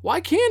Kingdom?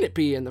 Why can't it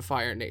be in the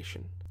Fire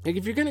Nation? Like,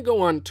 if you're gonna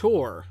go on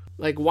tour,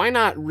 like, why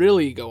not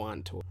really go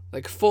on tour?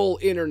 Like, full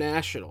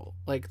international.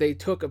 Like, they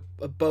took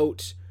a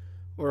boat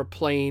or a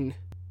plane,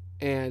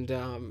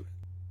 and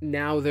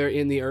now they're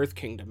in the Earth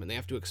Kingdom, and they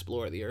have to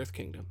explore the Earth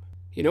Kingdom.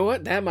 You know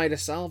what? That might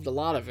have solved a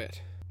lot of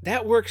it.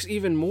 That works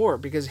even more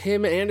because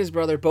him and his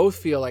brother both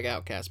feel like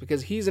outcasts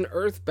because he's an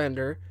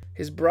earthbender,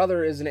 his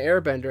brother is an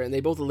airbender, and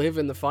they both live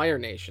in the Fire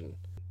Nation.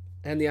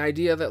 And the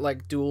idea that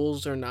like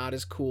duels are not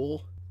as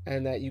cool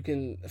and that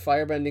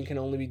firebending can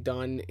only be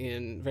done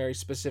in very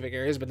specific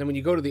areas, but then when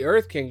you go to the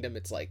Earth Kingdom,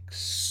 it's like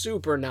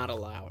super not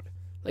allowed.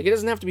 Like, it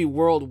doesn't have to be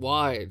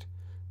worldwide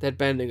that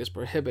bending is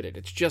prohibited.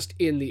 It's just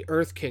in the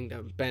Earth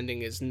Kingdom,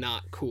 bending is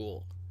not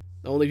cool.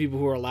 The only people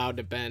who are allowed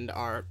to bend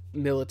are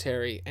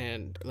military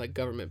and, like,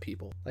 government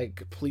people.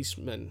 Like,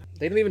 policemen.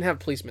 They don't even have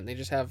policemen. They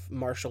just have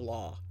martial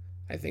law.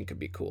 I think could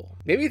be cool.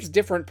 Maybe it's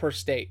different per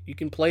state. You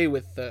can play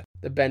with the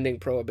bending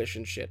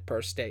prohibition shit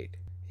per state.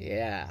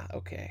 Yeah,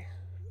 okay.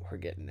 We're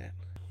getting it.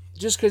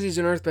 Just because he's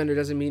an earthbender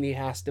doesn't mean he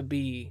has to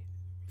be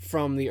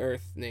from the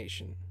Earth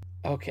Nation.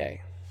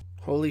 Okay.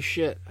 Holy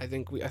shit. I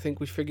think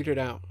we figured it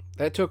out.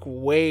 That took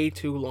way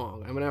too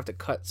long. I'm gonna have to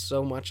cut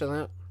so much of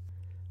that.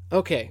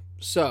 Okay,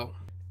 so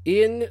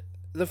in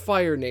the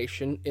Fire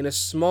Nation, in a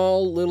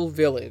small little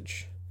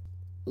village,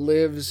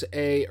 lives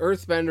a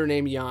earthbender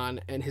named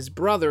Jan and his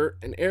brother,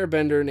 an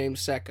airbender named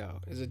Seko,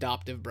 his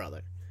adoptive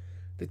brother.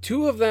 The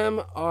two of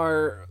them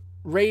are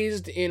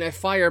raised in a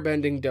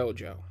firebending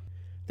dojo.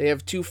 They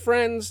have two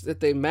friends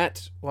that they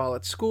met while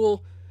at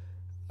school.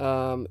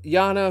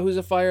 Yana, who's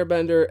a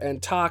firebender,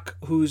 and Tak,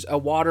 who's a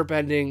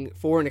waterbending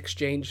foreign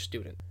exchange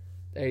student.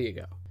 There you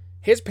go.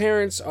 His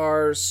parents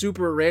are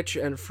super rich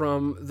and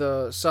from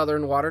the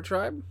Southern Water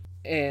Tribe,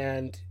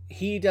 and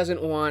he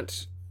doesn't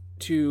want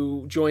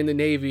to join the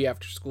Navy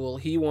after school.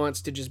 He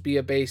wants to just be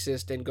a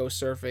bassist and go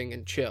surfing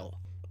and chill.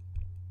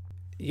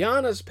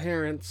 Yana's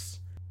parents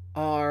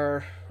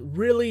are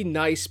really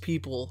nice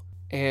people,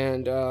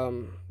 and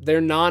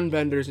they're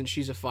non-benders, and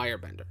she's a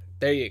firebender.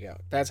 There you go.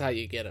 That's how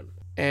you get them.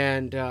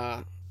 And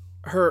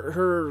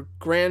her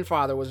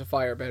grandfather was a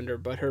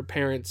firebender, but her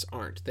parents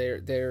aren't.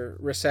 They're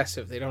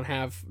recessive. They don't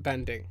have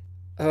bending.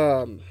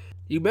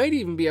 You might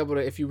even be able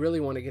to, if you really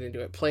want to get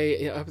into it,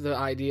 play up the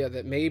idea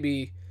that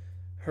maybe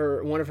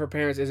one of her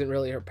parents isn't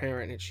really her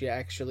parent, and she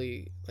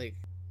actually, like,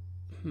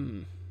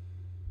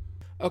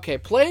 Okay,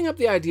 playing up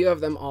the idea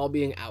of them all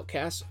being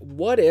outcasts,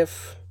 what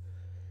if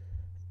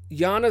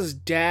Yana's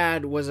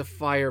dad was a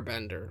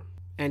firebender,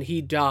 and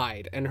he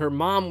died, and her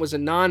mom was a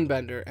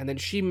non-bender, and then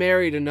she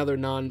married another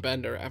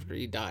non-bender after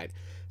he died.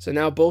 So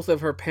now both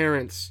of her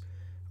parents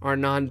are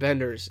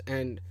non-benders,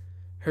 and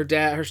her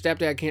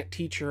stepdad can't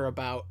teach her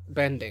about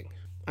bending.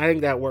 I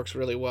think that works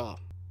really well.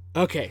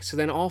 Okay, so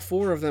then all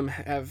four of them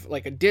have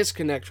like a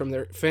disconnect from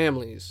their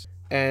families,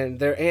 and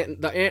the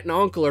aunt and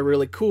uncle are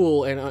really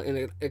cool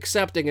and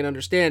accepting and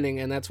understanding,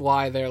 and that's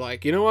why they're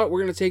like, you know what,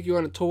 we're gonna take you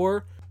on a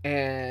tour,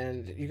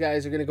 and you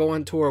guys are gonna go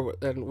on tour,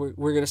 and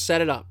we're gonna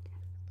set it up.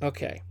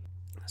 Okay,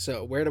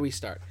 so where do we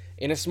start?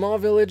 In a small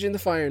village in the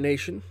Fire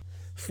Nation,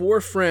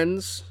 four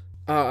friends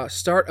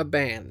start a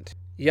band.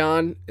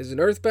 Jan is an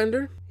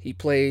earthbender. He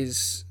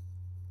plays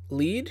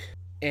lead,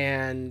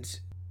 and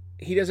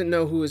he doesn't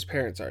know who his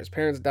parents are. His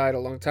parents died a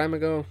long time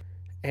ago,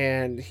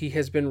 and he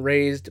has been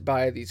raised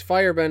by these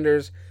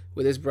firebenders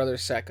with his brother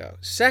Seko.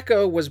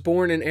 Seko was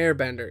born an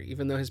airbender,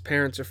 even though his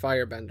parents are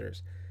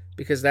firebenders,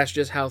 because that's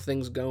just how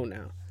things go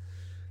now.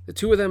 The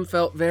two of them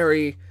felt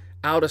very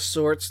out of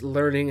sorts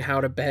learning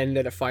how to bend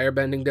at a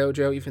firebending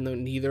dojo, even though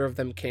neither of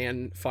them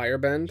can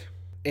firebend.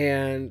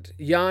 And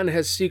Jan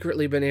has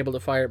secretly been able to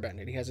firebend,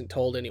 and he hasn't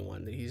told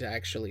anyone that he's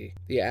actually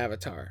the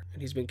Avatar,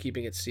 and he's been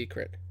keeping it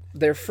secret.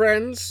 They're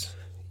friends.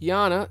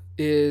 Yana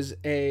is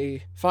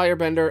a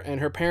firebender,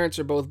 and her parents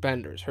are both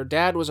benders. Her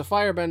dad was a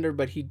firebender,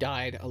 but he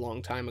died a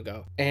long time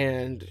ago,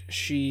 and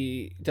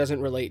she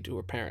doesn't relate to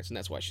her parents, and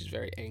that's why she's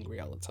very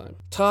angry all the time.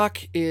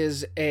 Tak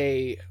is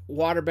a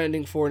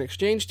waterbending foreign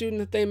exchange student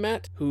that they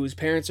met, whose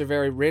parents are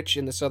very rich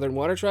in the Southern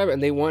Water Tribe,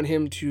 and they want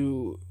him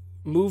to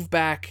move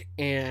back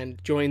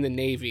and join the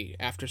Navy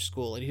after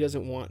school, and he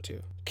doesn't want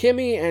to.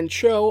 Kimi and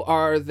Cho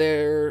are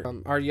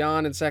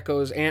Jan and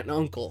Seko's aunt and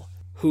uncle,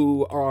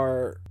 who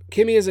are...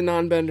 Kimi is a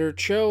non-bender.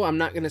 Cho, I'm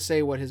not going to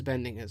say what his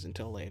bending is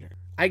until later.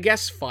 I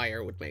guess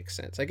fire would make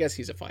sense. I guess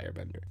he's a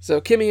firebender.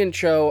 So Kimmy and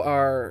Cho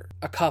are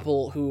a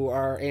couple who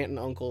are aunt and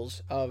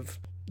uncles of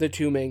the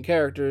two main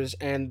characters,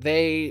 and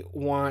they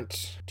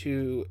want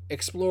to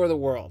explore the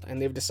world, and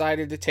they've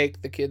decided to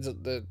take the kids,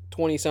 the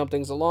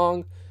 20-somethings,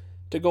 along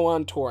to go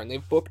on tour, and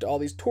they've booked all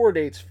these tour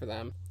dates for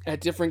them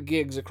at different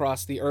gigs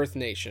across the Earth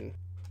Nation,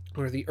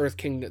 or the Earth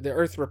Kingdom, the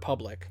Earth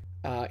Republic,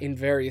 in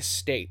various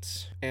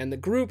states. And the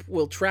group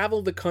will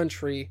travel the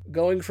country,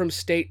 going from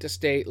state to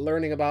state,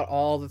 learning about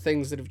all the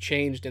things that have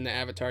changed in the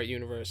Avatar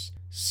universe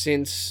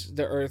since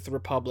the Earth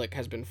Republic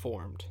has been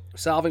formed,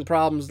 solving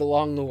problems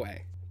along the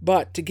way.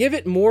 But to give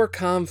it more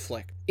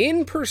conflict,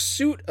 in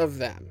pursuit of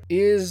them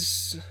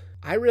is...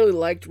 I really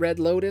liked Red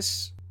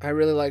Lotus. I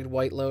really liked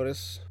White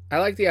Lotus. I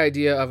like the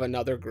idea of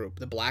another group,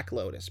 the Black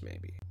Lotus,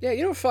 maybe.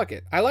 Yeah, fuck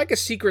it. I like a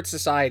secret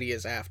society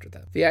is after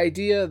them. The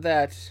idea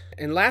that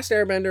in Last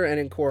Airbender and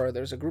in Korra,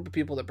 there's a group of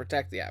people that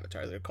protect the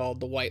Avatar. They're called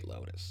the White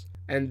Lotus.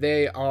 And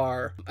they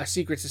are a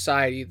secret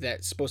society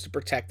that's supposed to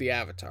protect the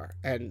Avatar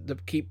and to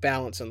keep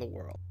balance in the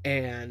world.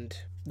 And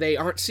they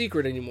aren't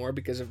secret anymore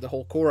because of the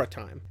whole Korra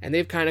time. And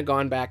they've kind of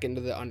gone back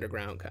into the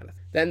underground kind of.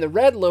 Then the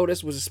Red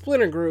Lotus was a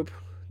splinter group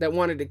that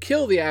wanted to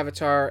kill the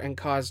Avatar and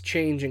cause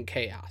change and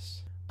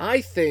chaos.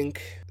 I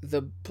think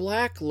the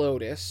Black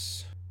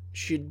Lotus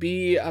should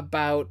be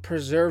about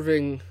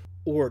preserving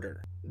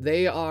order.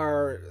 They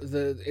are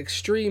the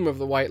extreme of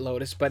the White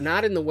Lotus, but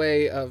not in the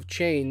way of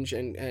change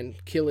and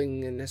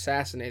killing and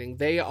assassinating.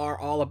 They are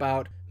all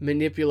about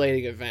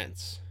manipulating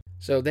events.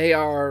 So they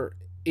are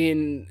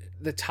in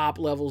the top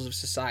levels of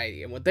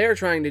society. And what they're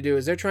trying to do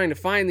is they're trying to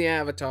find the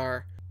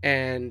Avatar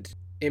and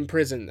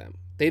imprison them.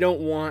 They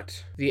don't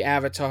want the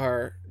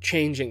Avatar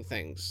changing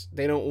things.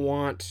 They don't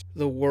want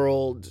the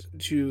world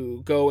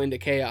to go into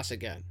chaos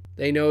again.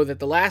 They know that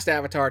the last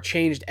Avatar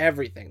changed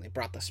everything. They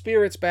brought the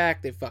spirits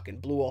back. They fucking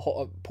blew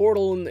a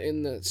portal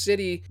in the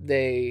city.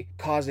 They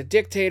caused a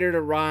dictator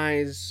to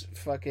rise.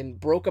 Fucking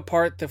broke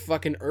apart the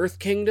fucking Earth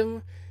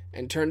Kingdom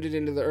and turned it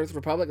into the Earth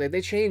Republic.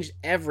 They changed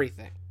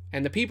everything.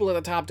 And the people at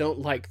the top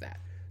don't like that.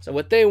 So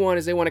what they want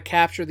is they want to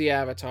capture the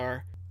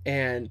Avatar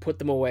and put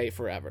them away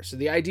forever. So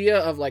the idea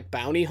of like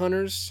bounty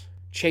hunters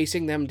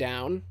chasing them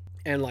down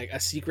and like a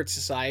secret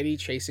society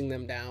chasing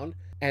them down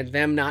and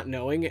them not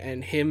knowing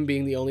and him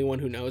being the only one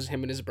who knows,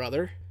 him and his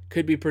brother,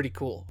 could be pretty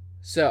cool.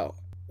 So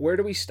where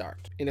do we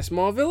start? In a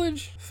small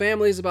village,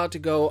 family's about to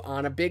go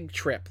on a big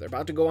trip. They're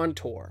about to go on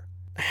tour.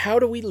 How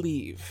do we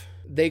leave?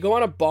 They go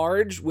on a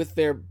barge with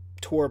their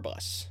tour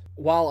bus.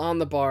 While on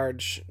the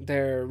barge,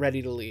 they're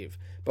ready to leave.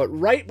 But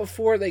right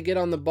before they get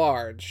on the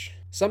barge,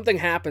 something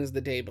happens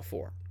the day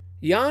before.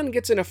 Jan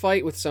gets in a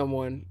fight with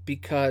someone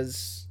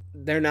because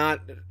they're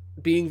not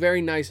being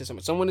very nice to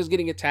someone. Someone is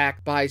getting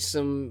attacked by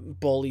some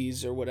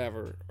bullies or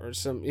whatever. Or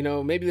some,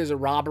 maybe there's a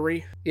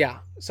robbery. Yeah,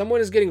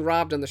 someone is getting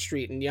robbed on the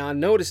street and Jan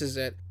notices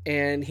it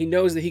and he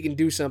knows that he can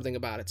do something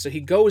about it. So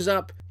he goes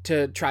up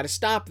to try to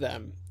stop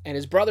them and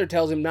his brother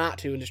tells him not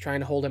to and is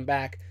trying to hold him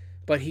back.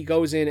 But he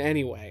goes in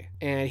anyway,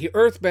 and he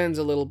earthbends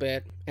a little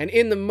bit, and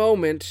in the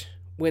moment,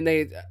 when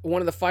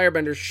one of the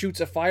firebenders shoots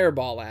a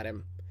fireball at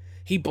him,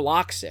 he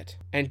blocks it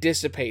and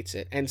dissipates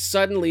it, and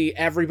suddenly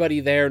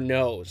everybody there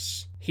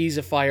knows he's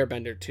a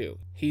firebender too.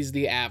 He's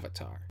the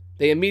Avatar.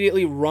 They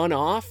immediately run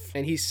off,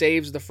 and he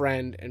saves the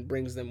friend and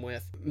brings them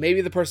with.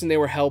 Maybe the person they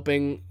were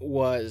helping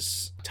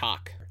was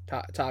Tak.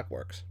 Tak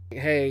works.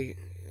 Hey,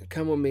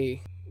 come with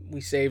me.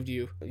 We saved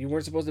you. You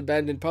weren't supposed to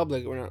bend in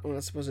public. We're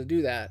not supposed to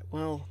do that.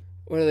 Well,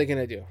 what are they going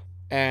to do?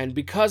 And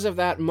because of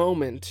that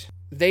moment,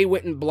 they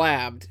went and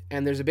blabbed,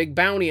 and there's a big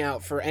bounty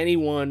out for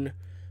anyone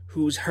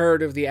who's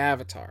heard of the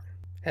Avatar,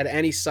 had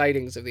any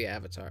sightings of the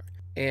Avatar.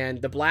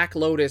 And the Black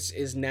Lotus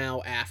is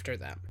now after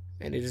them.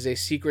 And it is a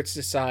secret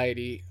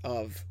society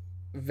of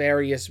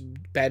various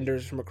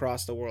benders from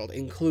across the world,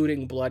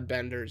 including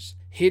bloodbenders,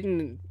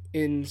 hidden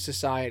in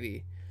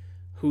society,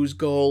 whose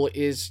goal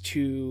is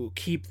to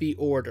keep the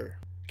order,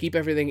 keep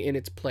everything in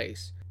its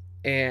place.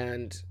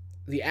 And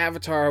the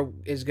Avatar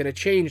is going to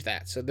change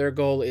that. So their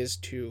goal is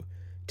to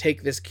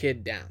take this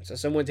kid down. So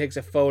someone takes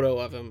a photo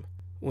of him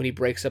when he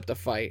breaks up the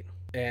fight,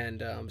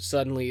 and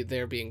suddenly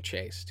they're being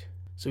chased.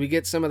 So we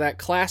get some of that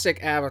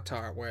classic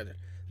Avatar where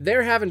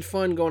they're having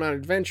fun going on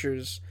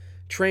adventures,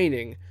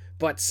 training,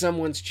 but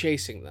someone's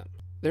chasing them.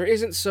 There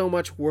isn't so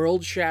much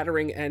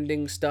world-shattering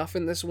ending stuff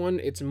in this one.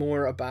 It's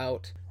more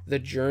about the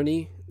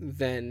journey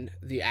than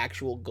the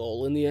actual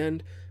goal in the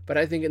end. But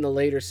I think in the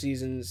later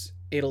seasons,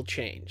 it'll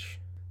change.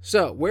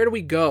 So, where do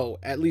we go,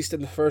 at least in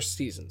the first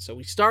season? So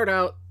we start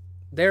out,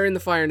 they're in the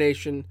Fire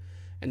Nation,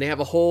 and they have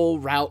a whole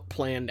route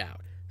planned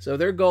out. So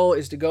their goal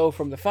is to go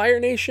from the Fire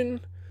Nation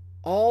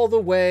all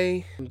the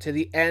way to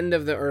the end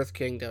of the Earth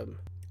Kingdom.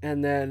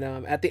 And then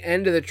at the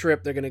end of the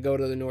trip, they're going to go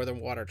to the Northern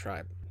Water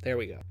Tribe. There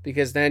we go.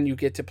 Because then you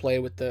get to play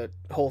with the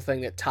whole thing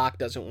that Tak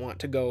doesn't want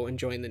to go and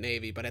join the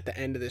Navy. But at the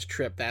end of this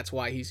trip, that's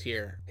why he's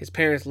here. His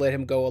parents let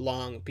him go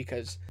along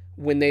because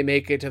when they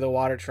make it to the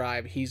Water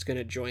Tribe, he's going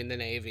to join the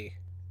Navy.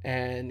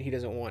 And he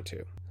doesn't want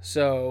to.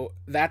 So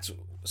that's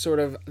sort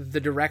of the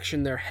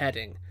direction they're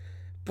heading.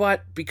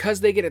 But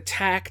because they get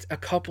attacked a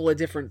couple of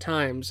different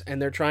times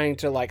and they're trying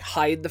to like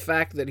hide the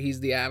fact that he's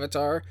the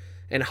Avatar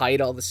and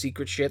hide all the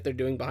secret shit they're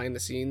doing behind the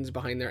scenes,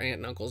 behind their aunt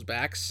and uncle's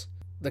backs,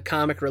 the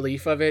comic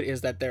relief of it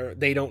is that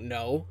they don't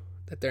know,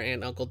 that their aunt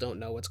and uncle don't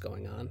know what's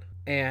going on.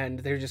 And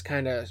they're just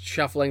kind of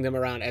shuffling them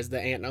around as the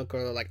aunt and uncle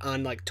are like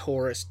on like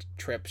tourist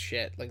trip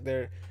shit. Like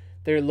they're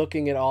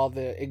looking at all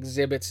the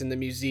exhibits in the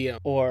museum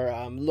or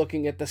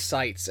looking at the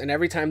sites. And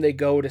every time they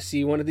go to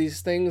see one of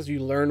these things, you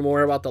learn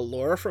more about the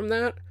lore from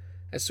that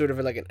as sort of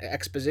like an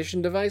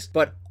exposition device.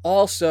 But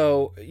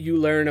also you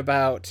learn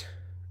about,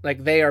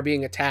 like, they are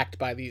being attacked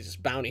by these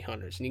bounty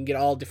hunters. And you can get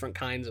all different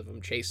kinds of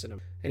them chasing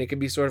them. And it could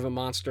be sort of a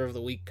monster of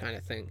the week kind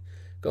of thing.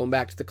 Going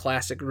back to the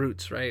classic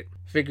roots, right?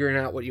 Figuring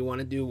out what you want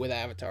to do with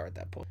Avatar at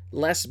that point.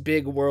 Less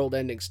big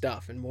world-ending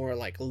stuff and more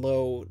like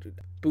low,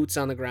 boots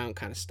on the ground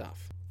kind of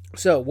stuff.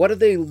 So, what do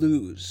they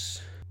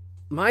lose?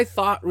 My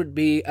thought would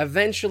be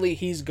eventually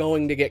he's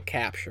going to get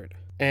captured.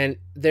 And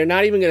they're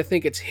not even going to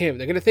think it's him.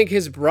 They're going to think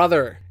his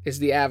brother is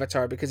the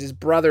Avatar because his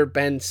brother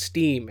bends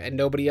steam and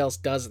nobody else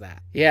does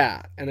that.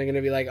 Yeah. And they're going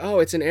to be like, oh,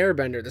 it's an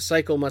airbender. The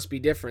cycle must be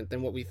different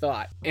than what we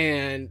thought.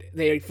 And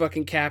they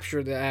fucking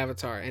capture the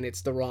Avatar and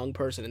it's the wrong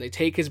person. And they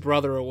take his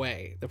brother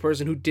away. The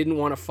person who didn't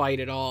want to fight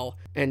at all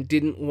and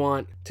didn't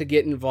want to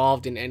get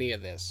involved in any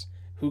of this,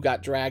 who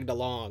got dragged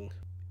along,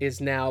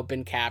 is now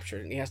been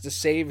captured. And he has to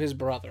save his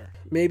brother.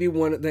 Maybe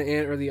the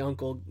aunt or the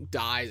uncle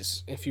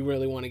dies if you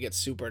really want to get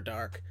super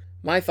dark.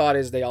 My thought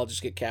is they all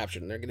just get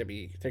captured and they're gonna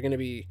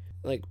be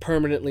like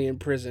permanently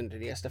imprisoned,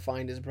 and he has to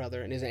find his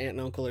brother, and his aunt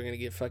and uncle are gonna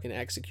get fucking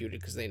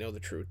executed because they know the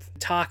truth.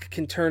 Tak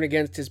can turn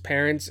against his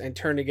parents and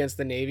turn against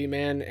the Navy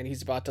man, and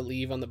he's about to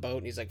leave on the boat,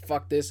 and he's like,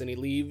 fuck this, and he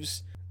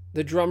leaves.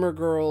 The drummer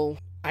girl,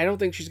 I don't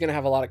think she's gonna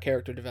have a lot of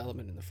character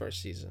development in the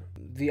first season.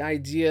 The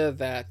idea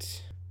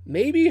that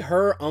maybe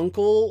her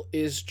uncle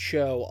is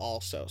Cho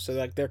also, so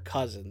like they're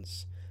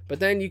cousins. But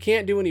then you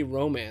can't do any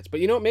romance. But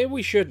you know what? Maybe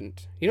we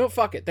shouldn't. You know what?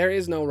 Fuck it. There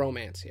is no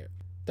romance here.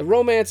 The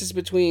romance is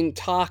between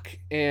Tak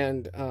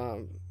and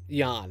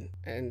Yan.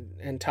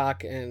 And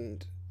Tak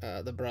and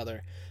the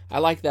brother. I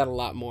like that a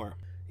lot more.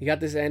 You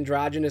got this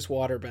androgynous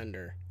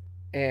waterbender.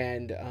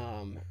 And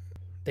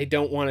they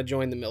don't want to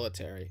join the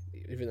military.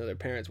 Even though their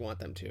parents want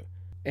them to.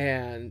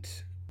 And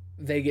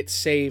they get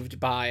saved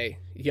by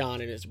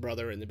Yan and his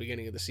brother in the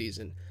beginning of the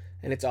season.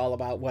 And it's all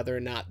about whether or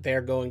not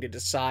they're going to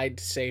decide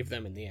to save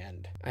them in the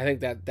end. I think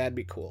that'd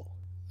be cool.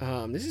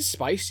 This is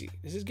spicy.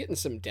 This is getting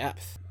some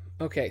depth.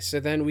 Okay, so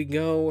then we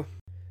go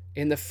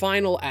in the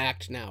final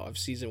act now of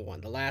season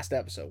 1, the last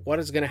episode. What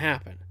is going to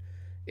happen?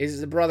 Is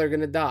the brother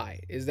going to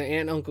die? Is the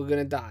aunt and uncle going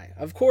to die?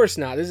 Of course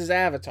not. This is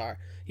Avatar.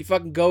 He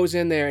fucking goes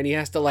in there and he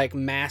has to like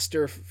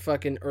master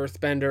fucking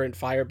earthbender and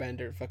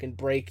firebender, fucking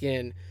break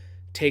in,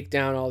 take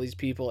down all these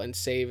people and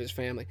save his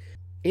family.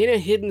 In a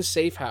hidden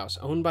safe house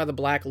owned by the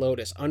Black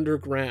Lotus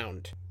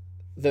underground,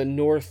 the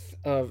north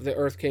of the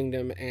Earth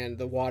Kingdom and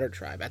the Water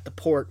Tribe, at the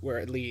port where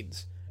it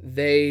leads,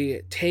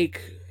 they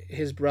take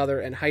his brother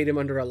and hide him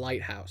under a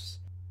lighthouse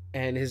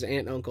and his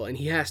aunt and uncle. And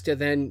he has to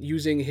then,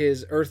 using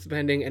his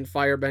earthbending and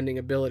firebending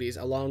abilities,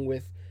 along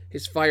with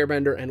his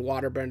firebender and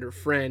waterbender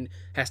friend,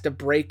 has to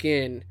break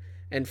in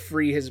and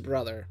free his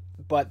brother.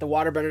 But the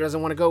waterbender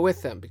doesn't want to go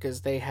with them because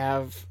they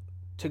have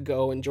to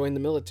go and join the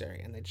military,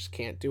 and they just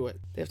can't do it.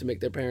 They have to make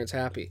their parents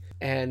happy,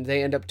 and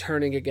they end up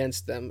turning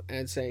against them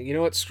and saying, you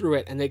know what, screw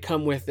it, and they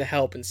come with the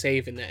help and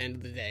save in the end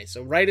of the day.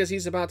 So right as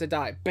he's about to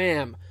die,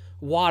 bam,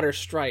 water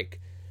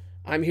strike,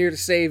 I'm here to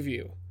save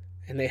you,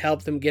 and they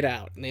help them get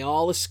out, and they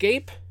all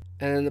escape,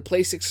 and then the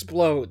place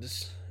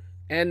explodes.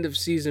 End of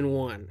season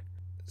 1.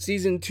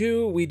 Season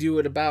 2, we do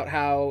it about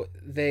how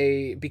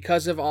they,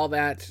 because of all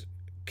that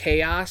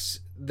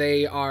chaos,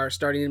 they are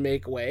starting to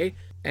make way,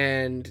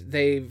 and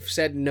they've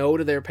said no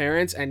to their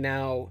parents, and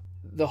now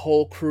the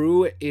whole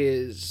crew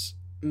is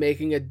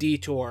making a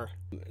detour,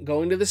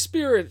 going to the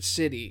Spirit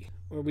City,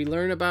 where we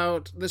learn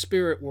about the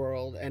spirit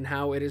world and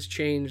how it has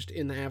changed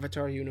in the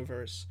Avatar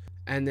universe.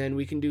 And then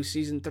we can do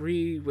season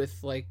 3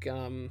 with, like,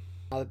 now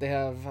that they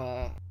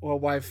have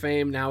worldwide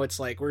fame, now it's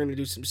like, we're going to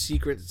do some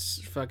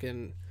secrets,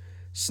 fucking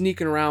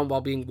sneaking around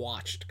while being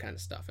watched kind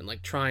of stuff, and,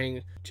 like,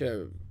 trying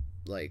to,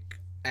 like,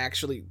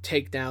 actually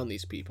take down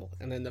these people.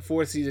 And then the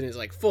 4th season is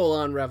like full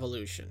on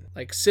revolution,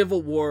 like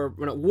civil war,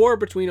 when a war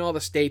between all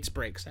the states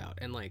breaks out,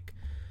 and like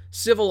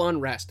civil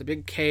unrest, a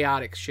big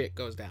chaotic shit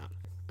goes down.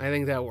 I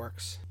think that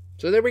works.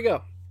 So there we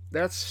go.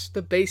 That's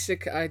the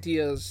basic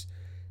ideas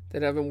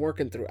that I've been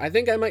working through. I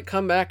think I might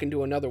come back and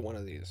do another one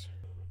of these.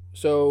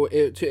 So,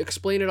 to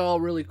explain it all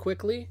really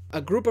quickly, a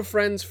group of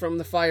friends from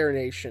the Fire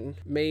Nation,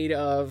 made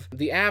of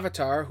the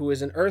Avatar, who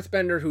is an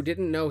earthbender who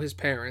didn't know his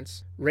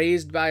parents,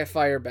 raised by a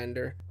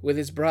firebender, with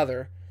his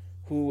brother,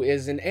 who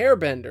is an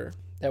airbender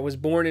that was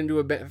born into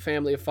a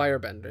family of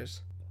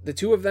firebenders. The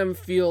two of them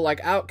feel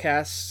like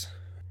outcasts,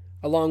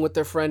 along with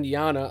their friend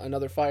Yana,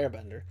 another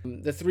firebender.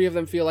 The 3 of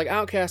them feel like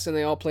outcasts, and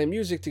they all play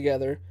music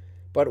together.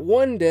 But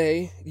one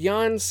day,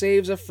 Yan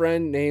saves a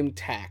friend named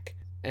Tak,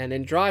 an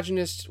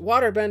androgynous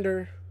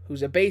waterbender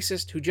who's a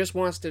bassist who just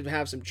wants to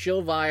have some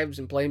chill vibes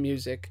and play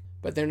music,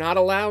 but they're not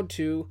allowed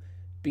to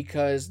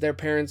because their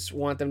parents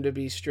want them to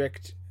be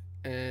strict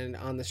and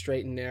on the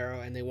straight and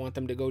narrow, and they want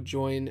them to go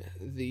join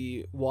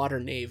the water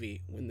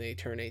navy when they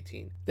turn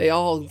 18. They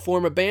all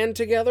form a band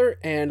together,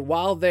 and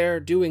while they're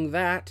doing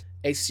that,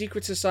 a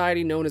secret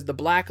society known as the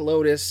Black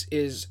Lotus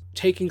is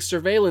taking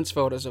surveillance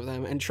photos of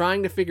them and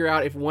trying to figure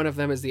out if one of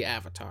them is the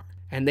Avatar.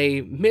 And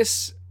they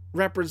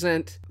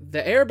misrepresent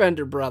the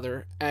Airbender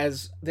brother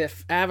as the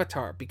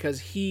Avatar because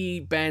he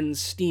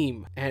bends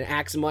steam and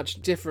acts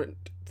much different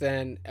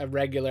than a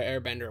regular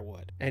airbender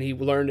would. And he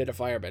learned at a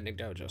firebending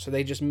dojo. So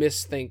they just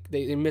they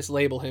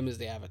mislabel him as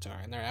the Avatar,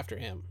 and they're after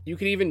him. You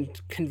could even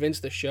convince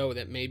the show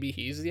that maybe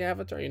he's the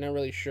Avatar. You're not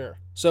really sure.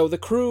 So the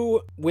crew,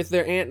 with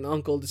their aunt and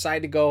uncle,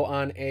 decide to go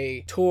on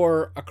a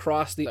tour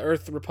across the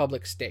Earth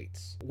Republic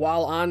states.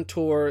 While on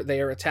tour, they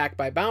are attacked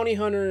by bounty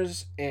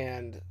hunters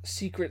and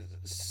secret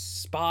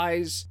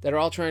spies that are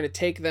all trying to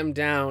take them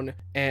down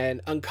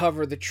and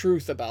uncover the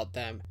truth about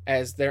them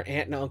as their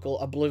aunt and uncle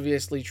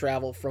obliviously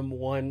travel from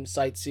one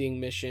sightseeing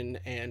mission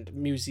and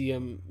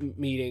museum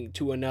meeting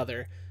to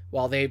another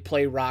while they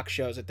play rock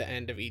shows at the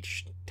end of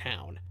each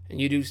town. And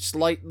you do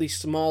slightly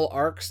small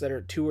arcs that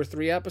are 2 or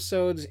 3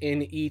 episodes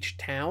in each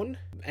town,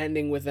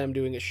 ending with them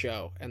doing a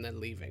show and then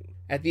leaving.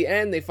 At the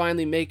end, they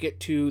finally make it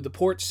to the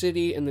port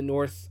city in the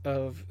north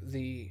of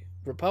the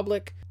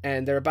Republic,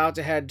 and they're about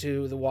to head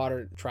to the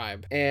Water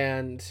Tribe,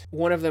 and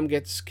one of them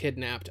gets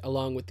kidnapped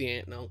along with the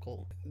aunt and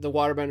uncle. The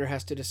waterbender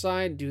has to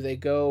decide, do they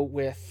go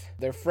with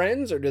their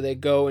friends or do they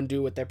go and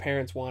do what their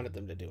parents wanted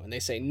them to do? And they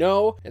say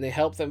no, and they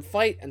help them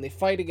fight, and they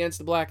fight against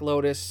the Black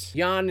Lotus.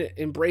 Jan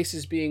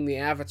embraces being the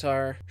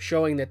Avatar,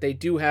 showing that they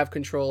do have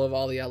control of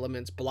all the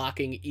elements,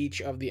 blocking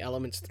each of the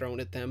elements thrown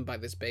at them by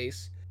this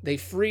base. They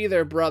free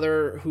their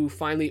brother, who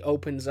finally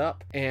opens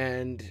up,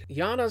 and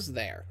Yana's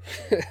there.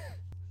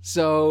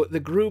 So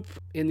the group,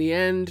 in the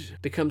end,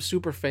 becomes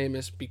super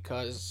famous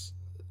because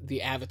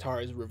the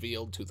Avatar is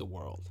revealed to the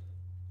world.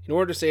 In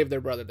order to save their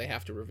brother, they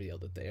have to reveal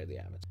that they are the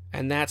Avatar.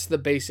 And that's the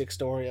basic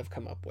story I've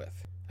come up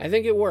with. I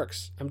think it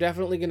works. I'm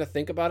definitely going to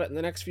think about it in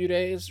the next few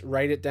days,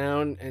 write it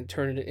down, and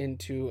turn it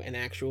into an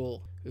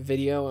actual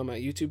video on my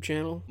YouTube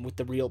channel with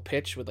the real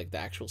pitch, with like the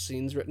actual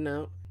scenes written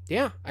out.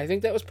 Yeah, I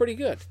think that was pretty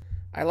good.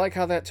 I like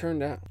how that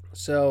turned out.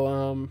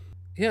 So,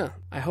 yeah,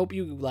 I hope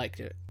you liked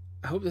it.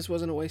 I hope this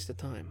wasn't a waste of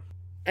time.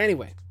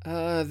 Anyway,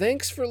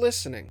 thanks for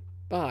listening.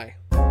 Bye.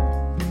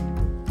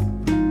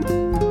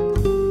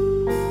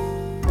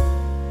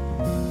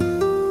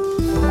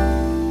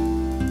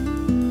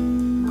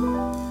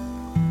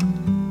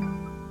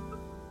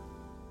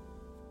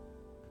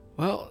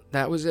 Well,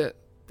 that was it.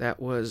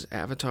 That was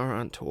Avatar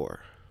on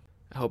Tour.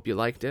 I hope you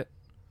liked it.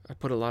 I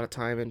put a lot of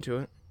time into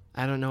it.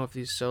 I don't know if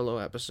these solo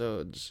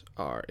episodes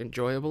are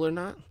enjoyable or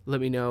not.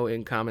 Let me know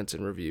in comments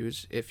and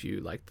reviews if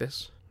you like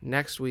this.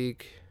 Next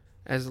week,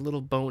 as a little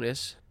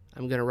bonus,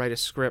 I'm going to write a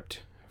script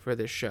for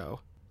this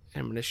show,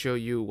 and I'm going to show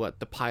you what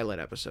the pilot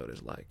episode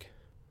is like,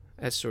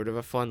 as sort of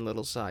a fun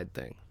little side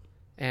thing.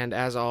 And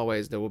as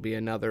always, there will be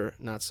another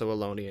Not So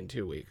Alone in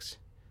 2 weeks.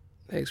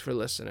 Thanks for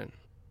listening.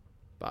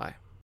 Bye.